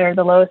of high or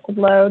the lowest of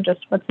low, just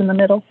what's in the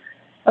middle?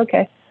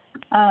 Okay.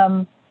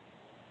 Well,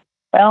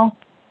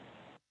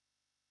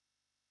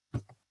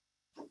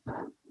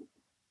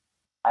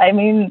 I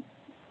mean,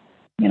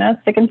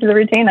 sticking to the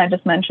routine I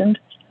just mentioned.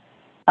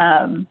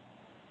 Going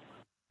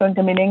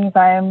to meetings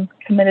I'm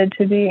committed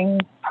to being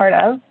part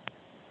of.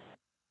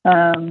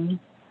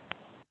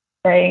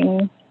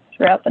 Praying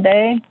throughout the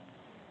day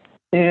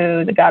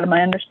to the God of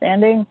my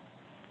understanding.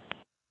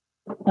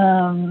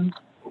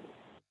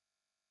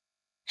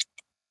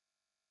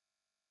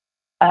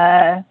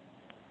 I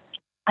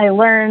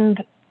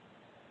learned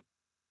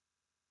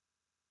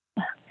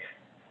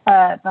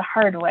the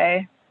hard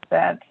way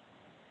that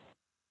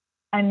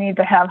I need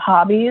to have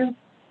hobbies.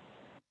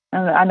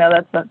 And I know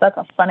that's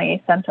a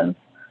funny sentence,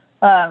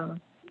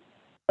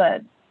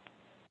 but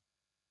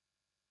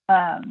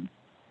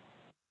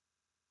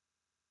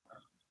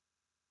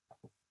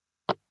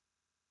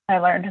I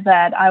learned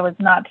that I was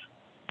not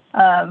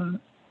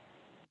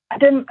I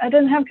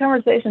didn't have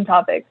conversation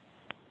topics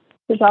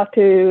to talk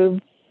to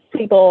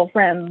people,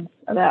 friends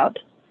about,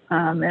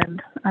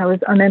 and I was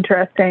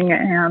uninteresting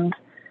and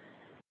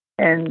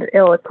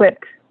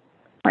ill-equipped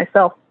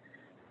myself,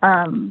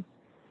 and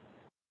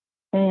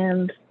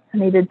I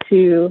needed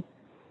to.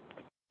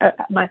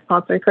 My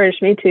sponsor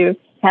encouraged me to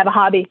have a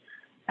hobby,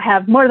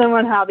 have more than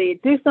one hobby,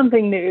 do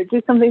something new,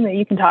 do something that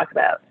you can talk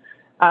about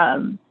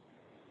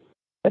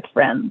with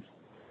friends.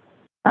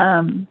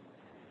 And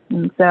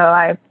so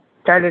I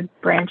started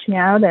branching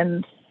out,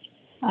 and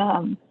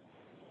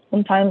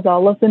sometimes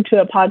I'll listen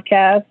to a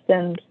podcast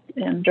and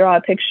draw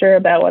a picture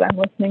about what I'm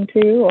listening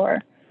to,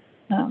 or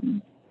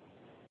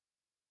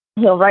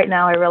so right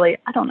now I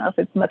don't know if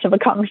it's much of a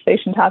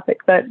conversation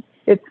topic, but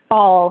it's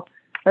fall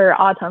or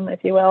autumn,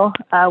 if you will,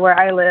 where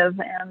I live,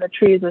 and the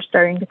trees are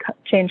starting to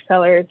change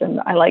colors, and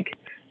I like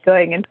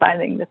going and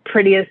finding the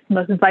prettiest,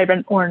 most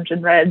vibrant orange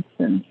and reds,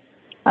 and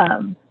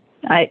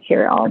I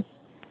hear all.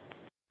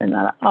 And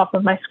off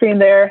of my screen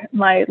there,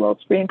 my little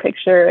screen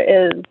picture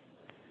is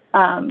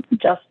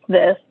just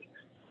this,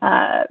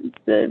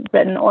 the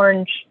red and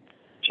orange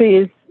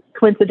trees,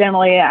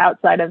 coincidentally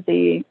outside of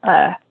the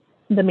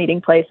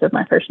meeting place of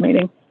my first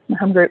meeting, my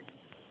home group.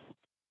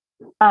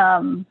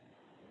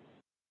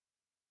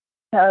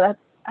 So that's,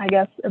 I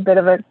guess, a bit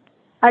of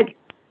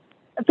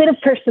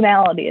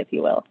personality, if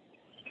you will.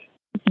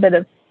 It's a bit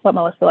of what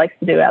Melissa likes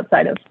to do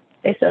outside of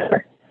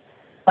ASOPR.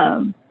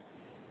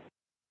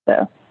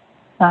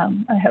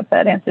 I hope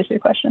that answers your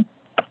question.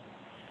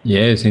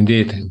 Yes,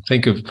 indeed.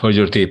 Thank you for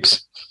your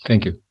tips.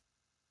 Thank you.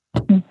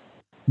 Mm-hmm.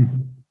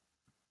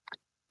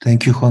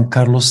 Thank you, Juan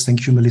Carlos.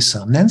 Thank you,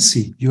 Melissa.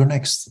 Nancy, you're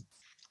next.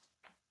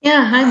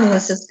 Yeah, hi,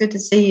 Melissa. It's good to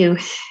see you.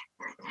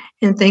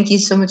 And thank you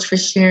so much for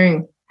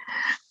sharing.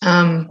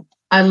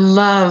 I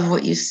love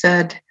what you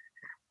said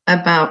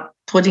about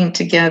putting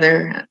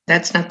together.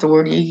 That's not the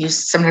word you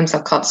use. Sometimes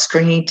I'll call it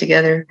stringing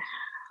together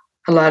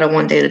a lot of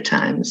one day at a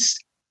times.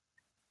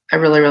 I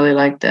really, really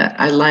like that.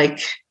 I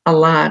like a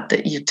lot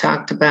that you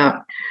talked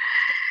about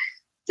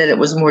that it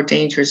was more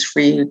dangerous for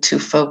you to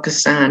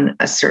focus on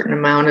a certain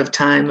amount of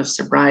time of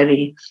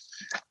sobriety,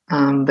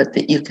 but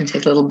that you can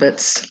take little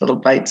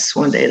bites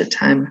one day at a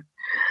time.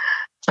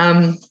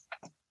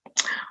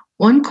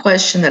 One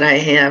question that I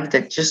have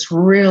that just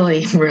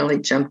really, really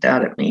jumped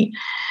out at me.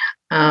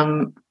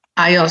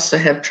 I also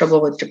have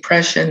trouble with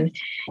depression,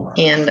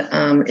 and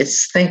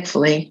it's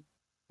thankfully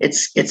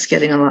it's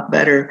getting a lot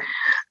better.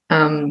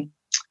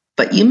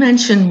 But you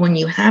mentioned when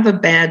you have a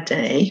bad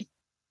day,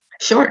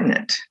 shorten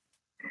it.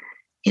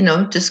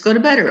 Just go to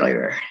bed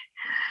earlier.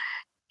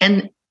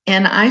 And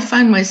I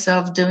find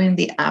myself doing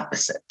the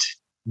opposite.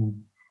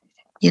 Mm.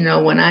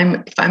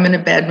 If I'm in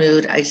a bad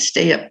mood, I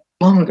stay up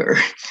longer,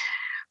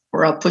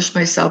 or I'll push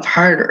myself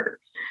harder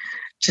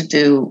to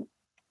do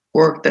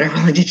work that I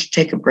really need to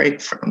take a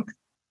break from.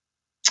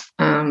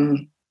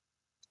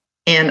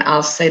 And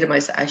I'll say to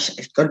myself, I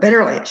should go to bed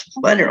early. I should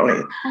go to bed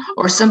early.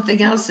 Or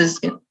something else is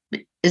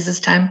this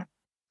time?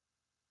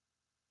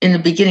 In the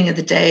beginning of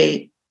the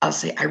day, I'll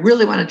say, I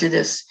really want to do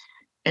this.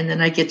 And then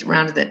I get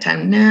around to that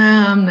time. No,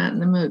 I'm not in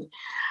the mood.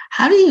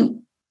 How do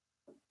you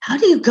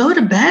go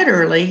to bed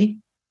early?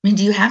 I mean,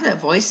 do you have that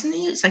voice in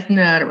you? It's like,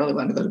 no, I don't really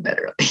want to go to bed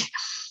early.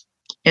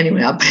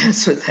 Anyway, I'll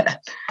pass with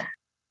that.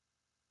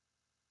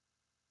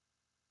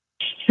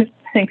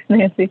 Thanks,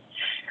 Nancy.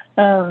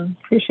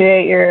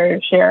 Appreciate your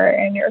share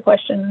and your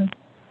question.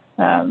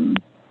 And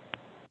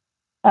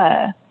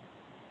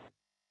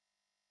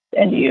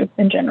you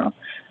in general.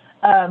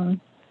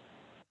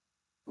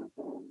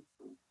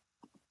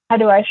 How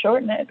do I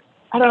shorten it?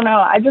 I don't know.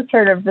 I just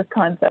heard of this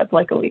concept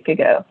like a week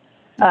ago.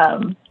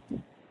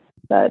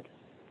 But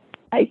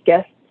I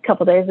guess a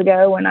couple days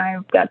ago when I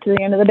got to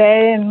the end of the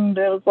day and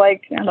it was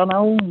like, I don't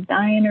know,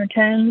 9 or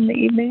 10 in the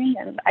evening,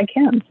 and I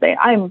can say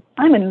I'm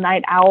a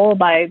night owl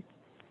by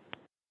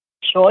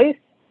choice,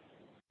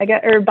 I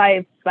guess, or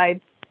by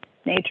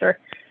nature.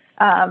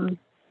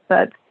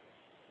 But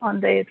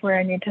on days where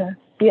I need to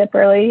be up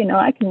early,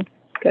 I can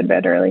go to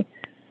bed early.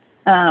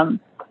 I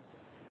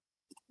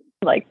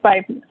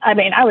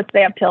would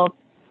stay up till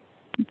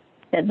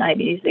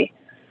midnight easy.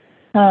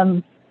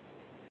 But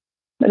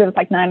it was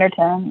like 9 or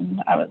 10,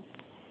 and I was,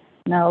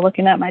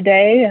 looking at my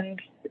day, and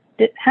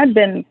it had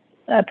been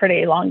a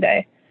pretty long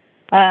day,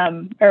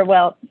 a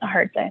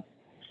hard day.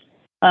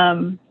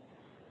 And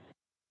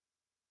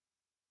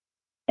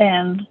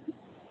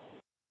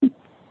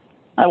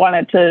I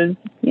wanted to,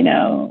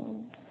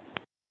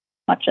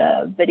 watch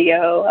a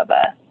video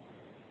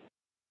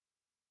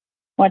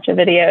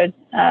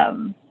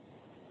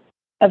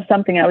of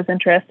something I was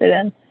interested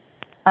in,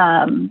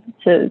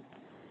 to,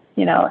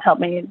 help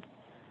me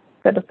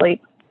go to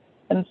sleep.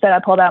 Instead, I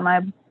pulled out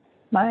my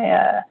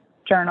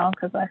journal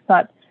because I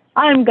thought,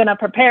 I'm going to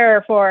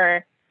prepare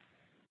for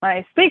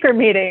my speaker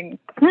meeting.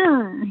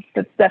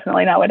 That's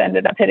definitely not what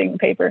ended up hitting the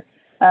paper.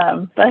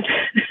 But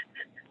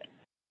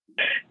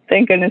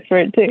thank goodness for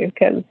it too,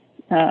 because,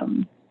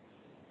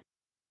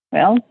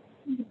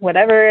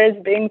 whatever is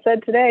being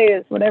said today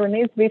is whatever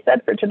needs to be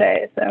said for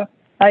today. So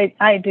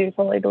I do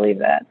fully believe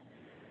that.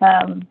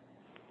 Side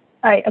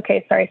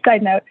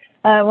note.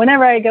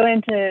 Whenever I go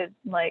into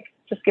like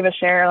just give a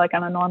share like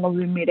on a normal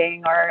Zoom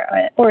meeting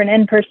or an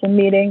in-person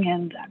meeting,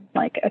 and I'm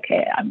like,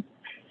 okay, I'm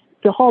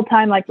the whole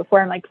time like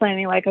before I'm like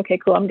planning like, okay,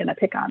 cool, I'm gonna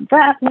pick on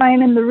that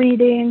line in the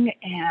reading,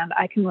 and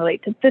I can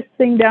relate to this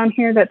thing down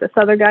here that this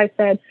other guy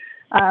said.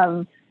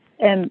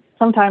 And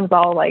sometimes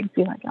I'll like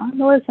be like, oh,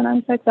 listen,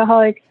 I'm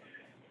sexaholic,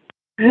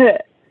 and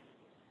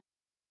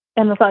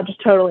the thought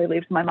just totally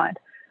leaves my mind.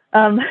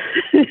 And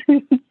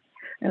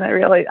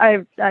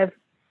I've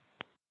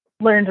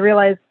learned to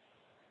realize,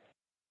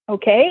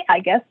 okay, I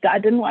guess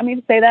God didn't want me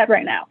to say that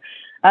right now.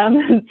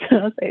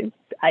 So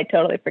I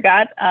totally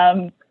forgot.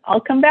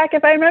 I'll come back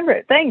if I remember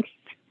it. Thanks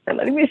for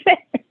letting me say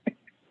it.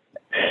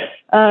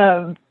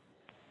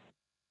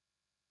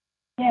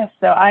 Yeah,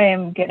 so I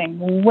am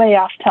getting way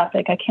off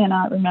topic. I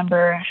cannot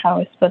remember how I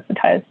was supposed to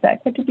tie this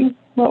back.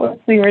 What was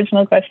the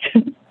original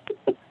question?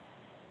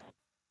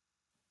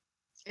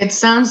 It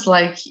sounds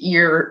like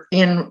you're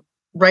in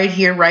right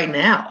here, right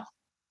now.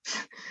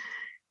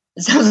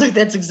 It sounds like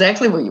that's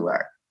exactly where you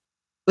are,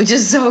 which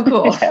is so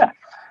cool. Yeah.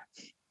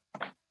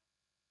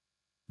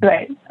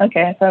 Right.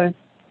 Okay. So I was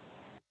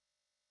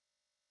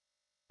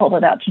pulled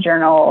it out to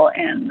journal,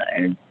 and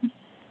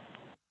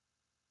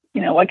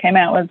what came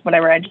out was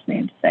whatever I just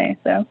needed to say.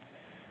 So,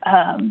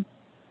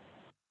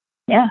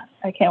 yeah,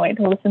 I can't wait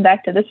to listen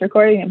back to this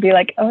recording and be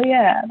like, oh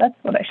yeah, that's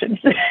what I should have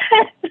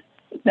said.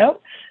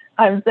 Nope.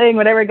 I'm saying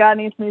whatever God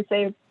needs me to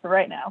say for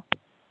right now.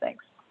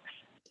 Thanks.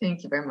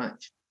 Thank you very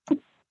much.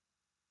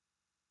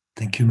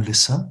 Thank you,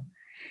 Melissa.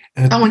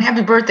 Oh, and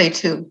happy birthday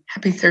too.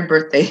 Happy 3rd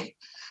birthday.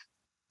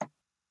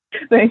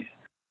 Thanks.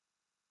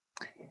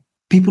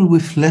 People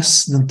with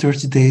less than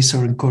 30 days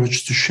are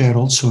encouraged to share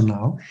also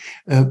now.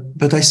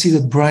 But I see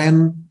that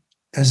Brian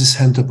has his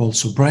hand up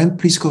also. Brian,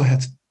 please go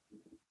ahead.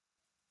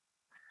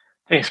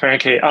 Thanks,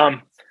 Frankie. I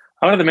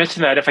wanted to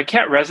mention that if I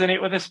can't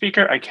resonate with a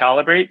speaker, I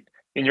calibrate.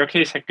 In your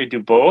case, I could do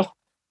both.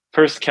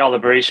 First,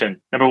 calibration.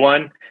 Number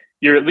one,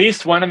 you're at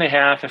least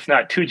 1.5, if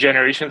not 2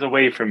 generations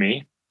away from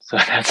me. So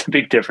that's a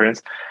big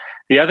difference.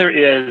 The other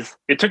is,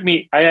 I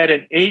had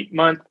an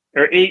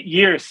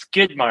 8-year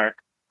skid mark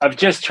of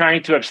just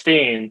trying to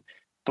abstain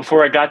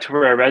before I got to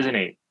where I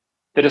resonate.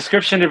 The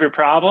description of your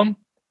problem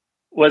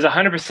was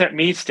 100%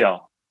 me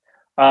still.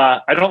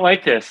 I don't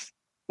like this.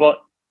 Well,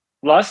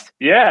 lust?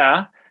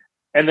 Yeah.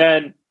 And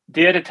then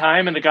day at a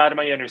time and the God of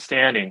my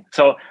understanding.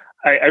 So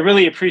I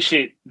really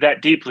appreciate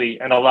that deeply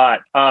and a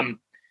lot. And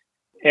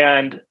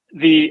on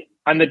the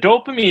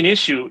dopamine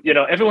issue,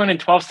 everyone in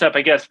 12-step,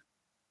 I guess,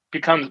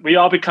 we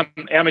all become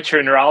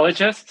amateur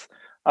neurologists.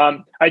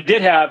 I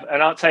did have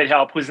an outside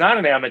help who's not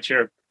an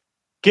amateur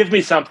give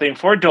me something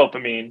for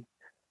dopamine.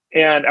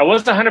 And I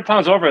was 100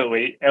 pounds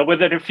overweight. And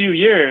within a few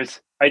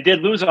years, I did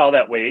lose all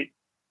that weight,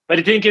 but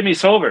it didn't get me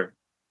sober.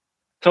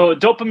 So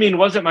dopamine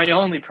wasn't my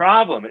only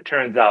problem, it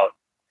turns out.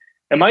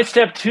 And my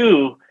step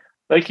 2,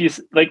 like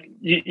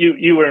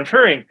you were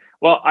inferring,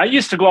 well, I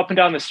used to go up and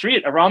down the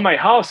street around my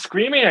house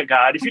screaming at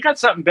God, if you got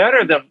something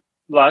better than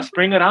lust,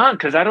 bring it on,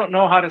 because I don't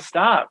know how to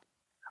stop.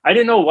 I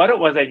didn't know what it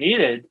was I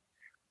needed.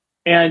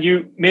 And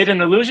you made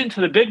an allusion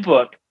to the big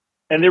book.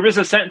 And there was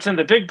a sentence in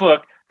the big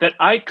book that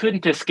I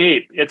couldn't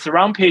escape. It's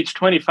around page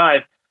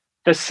 25.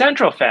 The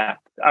central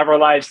fact of our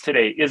lives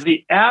today is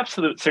the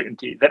absolute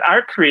certainty that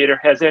our Creator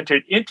has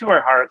entered into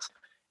our hearts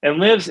and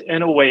lives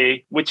in a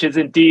way which is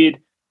indeed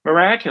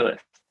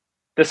miraculous.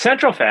 The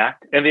central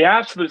fact and the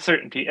absolute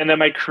certainty, and then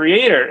my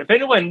Creator, if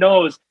anyone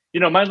knows,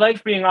 my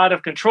life being out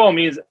of control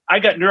means I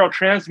got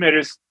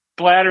neurotransmitters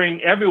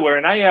splattering everywhere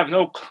and I have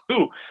no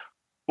clue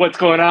what's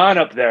going on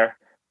up there.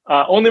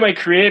 Only my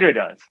Creator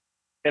does.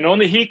 And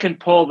only He can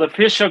pull the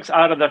fish hooks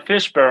out of the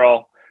fish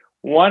barrel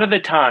one at a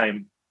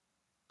time,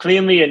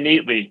 cleanly and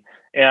neatly.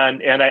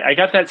 And I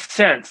got that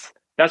sense.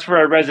 That's where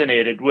I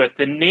resonated with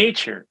the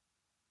nature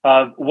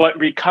of what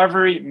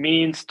recovery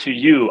means to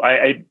you.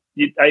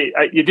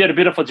 You did a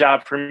beautiful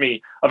job for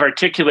me of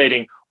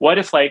articulating what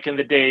it's like in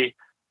the day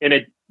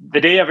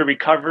of a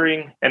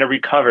recovering and a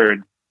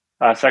recovered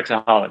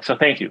sexaholic. So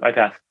thank you. I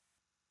pass.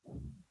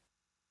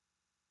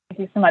 Thank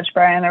you so much,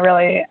 Brian. I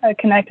really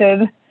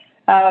connected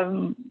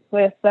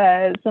with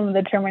some of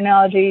the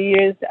terminology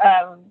used.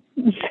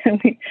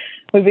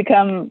 We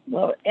become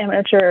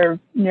amateur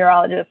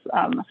neurologists.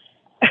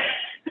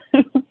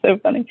 So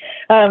funny.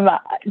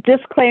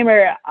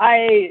 Disclaimer,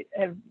 I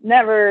have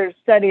never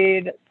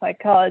studied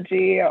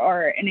psychology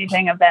or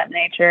anything of that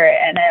nature,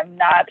 and am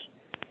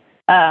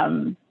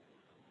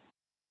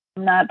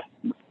not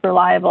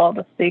reliable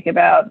to speak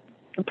about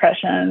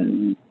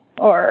depression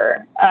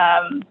or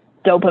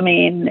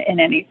dopamine in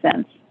any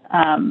sense.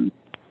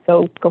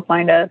 So go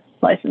find a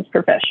licensed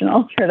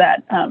professional for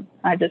that.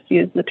 I just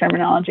use the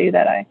terminology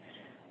that I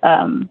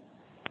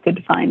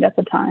could find at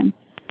the time.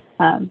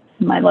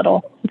 My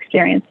little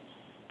experience.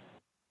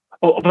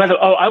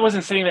 I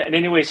wasn't saying that in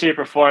any way, shape,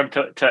 or form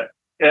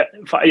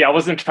I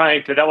wasn't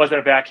trying to, that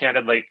wasn't a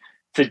backhanded,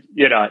 so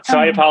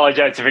I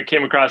apologize if it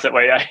came across that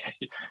way.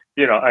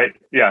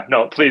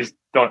 Please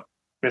don't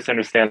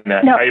misunderstand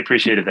that. No. I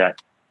appreciated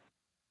that.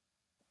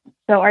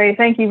 Sorry.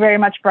 Thank you very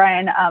much,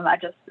 Brian.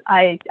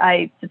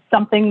 It's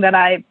something that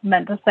I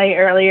meant to say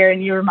earlier,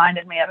 and you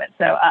reminded me of it.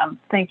 So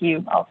thank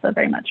you also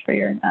very much for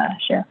your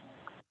share.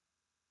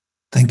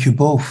 Thank you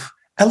both.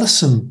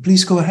 Alison,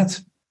 please go ahead.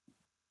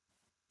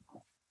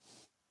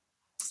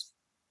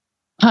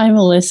 Hi,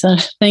 Melissa.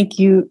 Thank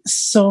you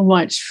so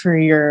much for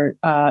your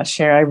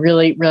share. I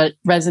really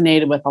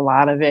resonated with a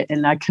lot of it.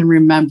 And I can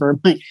remember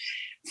my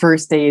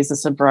first days of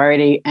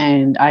sobriety,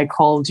 and I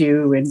called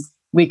you and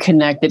we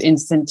connected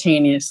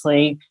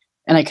instantaneously.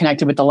 And I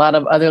connected with a lot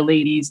of other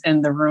ladies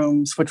in the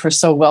rooms, which were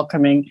so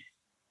welcoming.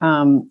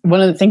 One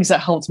of the things that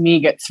helped me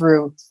get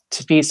through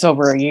to be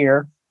sober a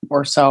year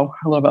or so,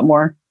 a little bit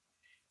more,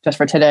 just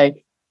for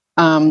today.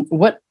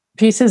 What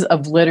pieces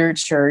of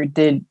literature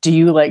do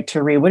you like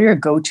to read? What are your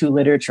go-to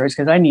literatures?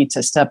 Because I need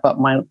to step up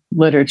my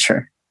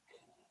literature.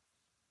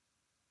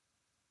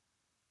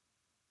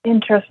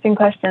 Interesting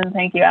question.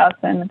 Thank you,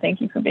 Allison, and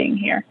thank you for being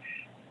here.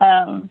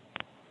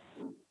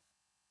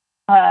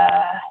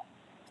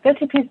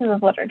 Go-to pieces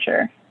of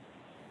literature.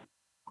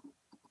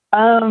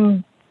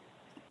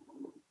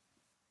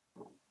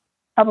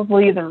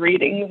 Probably the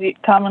readings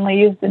commonly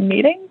used in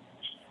meetings.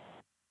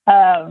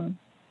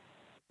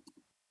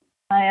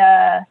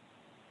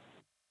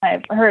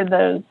 I've heard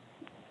those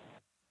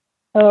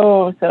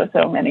so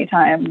many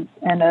times,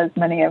 and as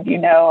many of you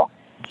know,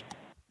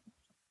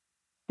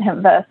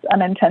 have thus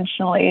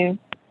unintentionally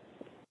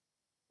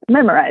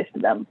memorized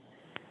them.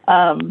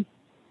 And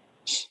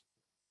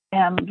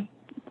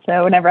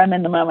so whenever I'm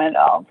in the moment,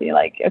 I'll be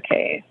like,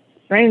 okay,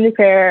 serenity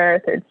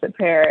prayer, third step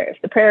prayer.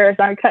 If the prayers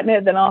aren't cutting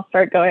it, then I'll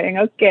start going,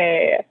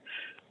 okay,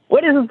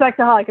 what is a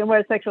sexaholic and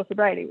what is sexual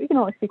sobriety? We can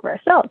only speak for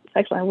ourselves,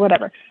 sexually,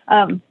 whatever.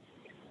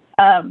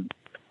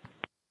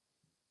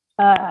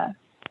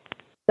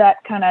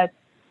 That kind of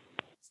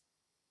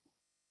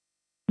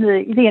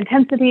the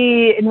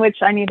intensity in which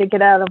I need to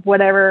get out of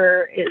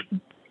whatever is,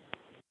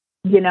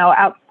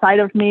 outside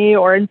of me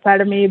or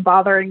inside of me,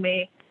 bothering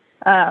me,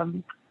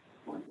 can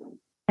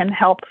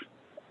help.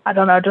 I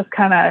don't know, just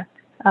kind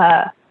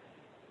of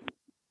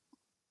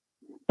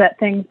set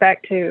things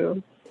back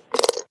to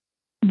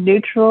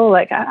neutral.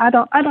 Like I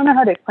don't know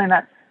how to explain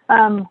that.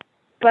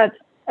 But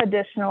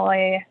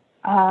additionally,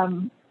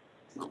 I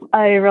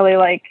really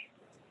like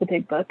the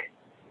Big Book.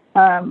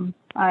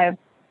 I've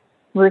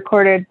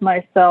recorded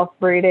myself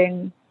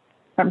reading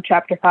from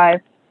chapter 5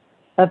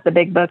 of the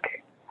Big Book.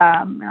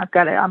 I've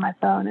got it on my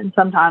phone, and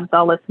sometimes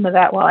I'll listen to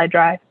that while I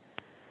drive.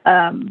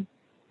 And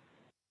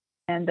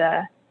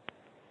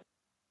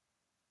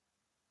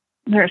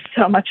there's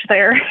so much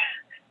there,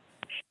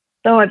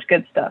 so much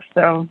good stuff.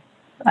 So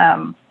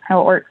how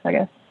it works, I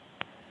guess.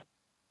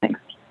 Thanks.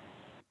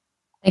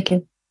 Thank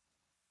you.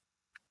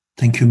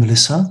 Thank you,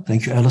 Melissa.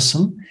 Thank you,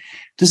 Alison.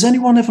 Does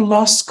anyone have a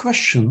last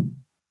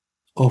question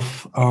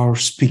of our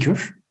speaker?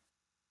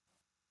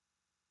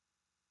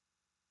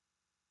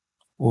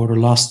 Or a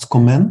last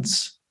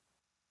comment?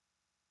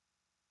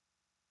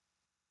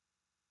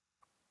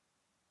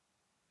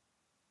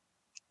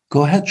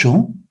 Go ahead,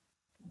 John.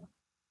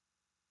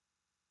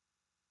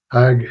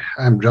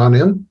 I'm John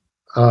M.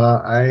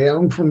 I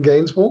am from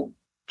Gainesville,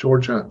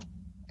 Georgia.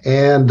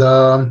 And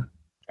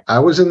I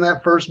was in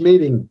that first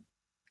meeting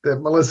that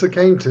Melissa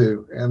came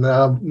to. And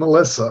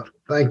Melissa,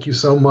 thank you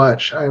so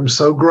much. I am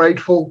so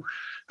grateful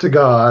to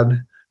God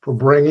for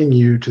bringing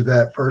you to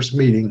that first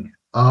meeting,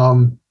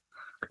 and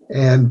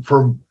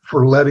for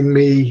letting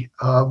me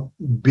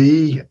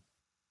be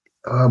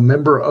a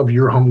member of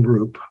your home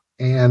group.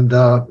 And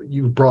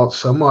you've brought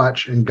so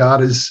much, and God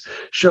has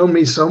shown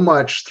me so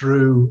much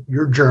through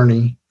your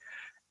journey.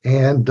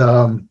 And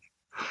I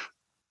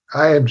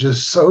am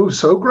just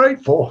so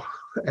grateful.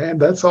 And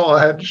that's all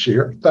I had to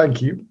share.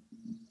 Thank you.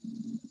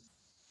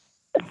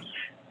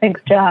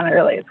 Thanks, John. I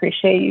really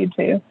appreciate you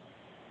too.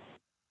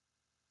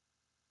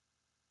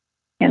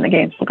 And the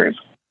Gainesville group.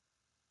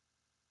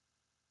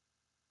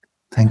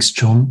 Thanks,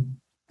 John.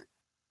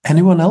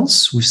 Anyone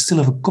else? We still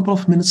have a couple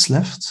of minutes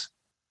left.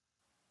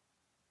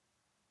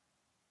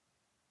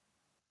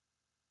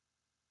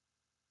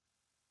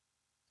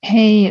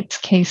 Hey, it's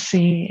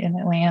Casey in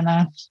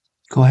Atlanta.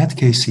 Go ahead,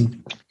 Casey.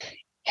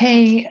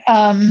 Hey,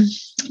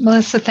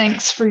 Melissa,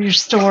 thanks for your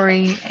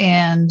story.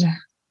 And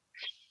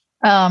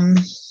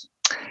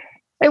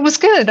it was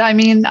good. I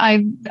mean,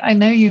 I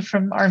know you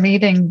from our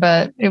meeting,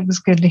 but it was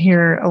good to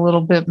hear a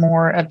little bit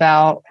more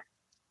about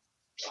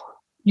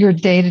your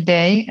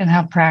day-to-day and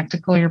how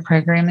practical your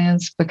program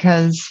is,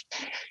 because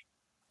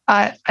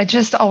I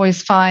just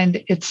always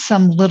find it's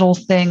some little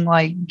thing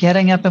like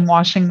getting up and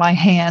washing my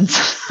hands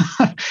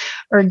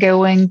or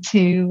going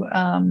to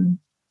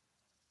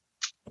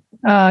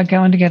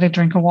get a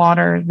drink of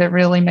water that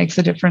really makes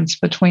a difference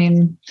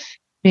between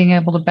being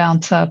able to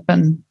bounce up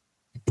and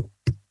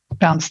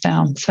bounce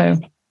down. So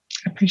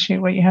I appreciate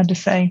what you had to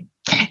say.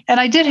 And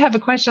I did have a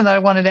question that I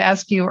wanted to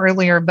ask you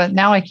earlier, but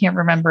now I can't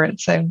remember it.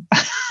 So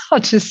I'll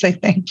just say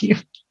thank you.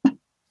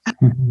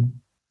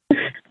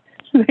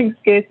 Thanks,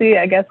 Casey.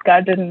 I guess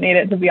God didn't need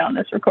it to be on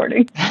this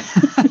recording.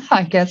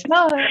 I guess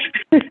not.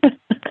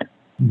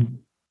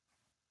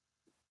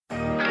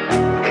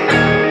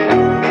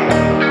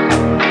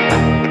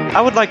 I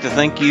would like to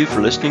thank you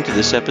for listening to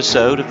this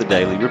episode of the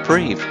Daily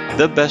Reprieve,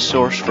 the best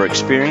source for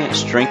experience,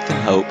 strength,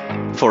 and hope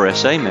for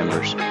SA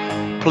members.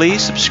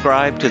 Please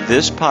subscribe to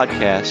this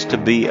podcast to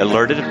be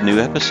alerted of new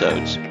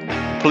episodes.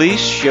 Please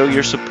show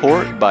your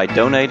support by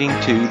donating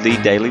to the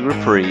Daily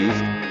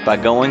Reprieve by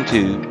going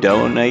to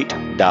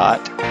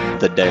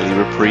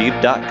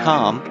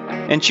donate.thedailyreprieve.com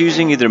and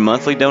choosing either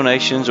monthly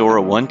donations or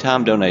a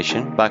one-time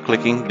donation by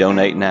clicking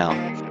Donate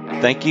Now.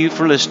 Thank you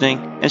for listening,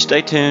 and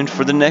stay tuned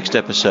for the next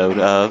episode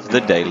of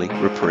The Daily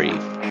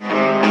Reprieve.